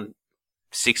down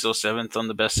 6th or 7th on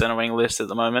the best centre wing list at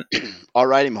the moment. I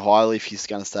rate him highly if he's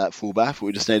going to start fullback, but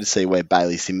we just need to see where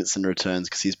Bailey Simonson returns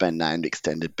because he's been named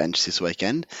extended bench this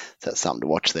weekend. So that's something to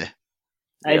watch there.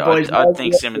 Hey, yeah, boys, I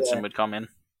think Simonson would come in.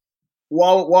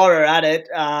 While we're at it,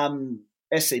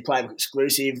 SC Playbook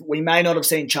exclusive, we may not have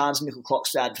seen Chance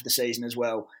Nickel-Klokstad for the season as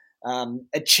well.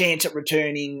 A chance at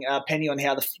returning, depending on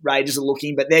how the Raiders are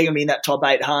looking, but they're going to be in that top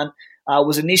 8 hunt.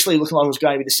 Was initially looking like it was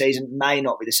going to be the season, may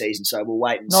not be the season, so we'll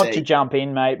wait and see. Not to jump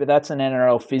in, mate, but that's an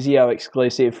NRL physio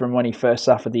exclusive from when he first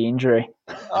suffered the injury.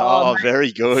 Oh,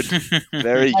 very good.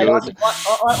 Very good.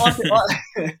 I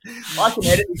can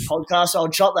edit this podcast, so I'll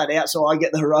chop that out so I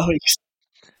get the heroics.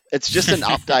 It's just an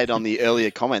update on the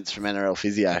earlier comments from NRL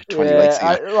Physio 20 weeks ago.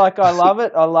 I love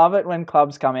it. I love it when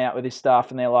clubs come out with this stuff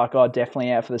and they're like, oh,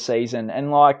 definitely out for the season.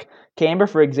 And like Canberra,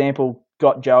 for example,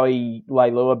 got Joey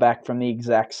Leilua back from the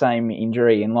exact same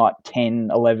injury in like 10,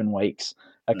 11 weeks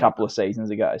a couple of seasons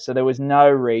ago. So there was no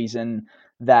reason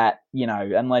that,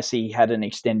 unless he had an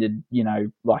extended,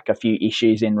 like a few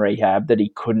issues in rehab, that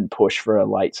he couldn't push for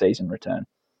a late season return.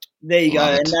 There you go.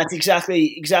 And that's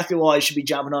exactly why you should be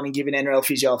jumping on and giving NRL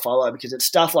Physio a follow, because it's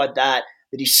stuff like that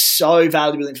is so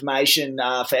valuable information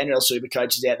for NRL super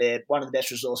coaches out there. One of the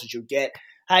best resources you'll get.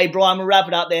 Hey, Brian, we'll wrap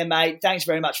it up there, mate. Thanks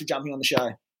very much for jumping on the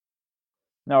show.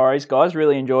 No worries, guys.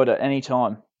 Really enjoyed it.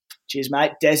 Anytime. Cheers,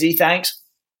 mate. Desi, thanks.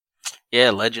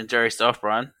 Yeah, legendary stuff,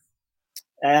 Brian.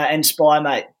 And Spy,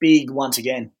 mate. Big once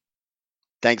again.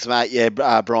 Thanks, mate. Yeah,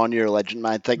 Brian, you're a legend,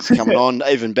 mate. Thanks for coming on.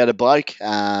 Even better bloke.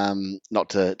 Not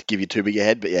to give you too big a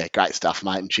head, but yeah, great stuff,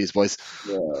 mate. And cheers, boys.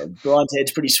 Yeah, Brian's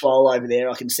head's pretty swole over there.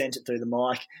 I can sense it through the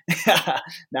mic.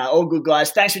 No, all good,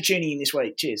 guys. Thanks for tuning in this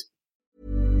week. Cheers.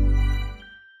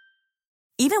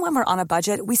 Even when we're on a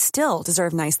budget, we still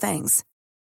deserve nice things.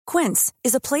 Quince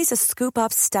is a place to scoop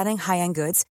up stunning high-end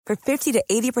goods for 50 to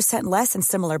 80% less than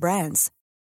similar brands.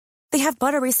 They have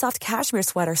buttery soft cashmere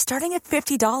sweaters starting at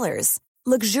 $50,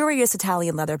 luxurious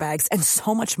Italian leather bags, and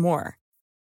so much more.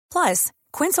 Plus,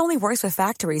 Quince only works with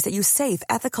factories that use safe,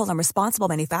 ethical, and responsible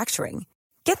manufacturing.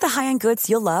 Get the high-end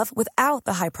goods you'll love without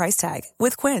the high price tag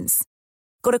with Quince.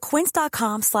 Go to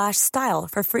quince.com/style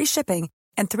for free shipping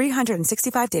and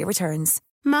 365-day returns.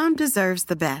 Mom deserves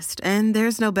the best, and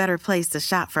there's no better place to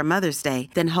shop for Mother's Day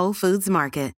than Whole Foods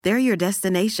Market. They're your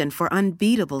destination for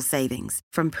unbeatable savings,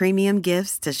 from premium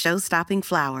gifts to show-stopping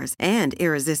flowers and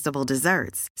irresistible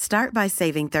desserts. Start by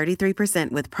saving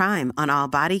 33% with Prime on all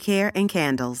body care and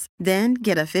candles. Then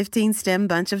get a 15-stem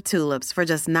bunch of tulips for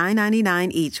just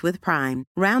 $9.99 each with Prime.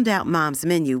 Round out Mom's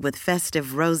menu with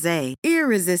festive rosé,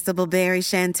 irresistible berry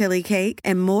chantilly cake,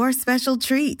 and more special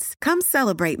treats. Come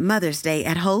celebrate Mother's Day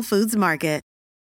at Whole Foods Market.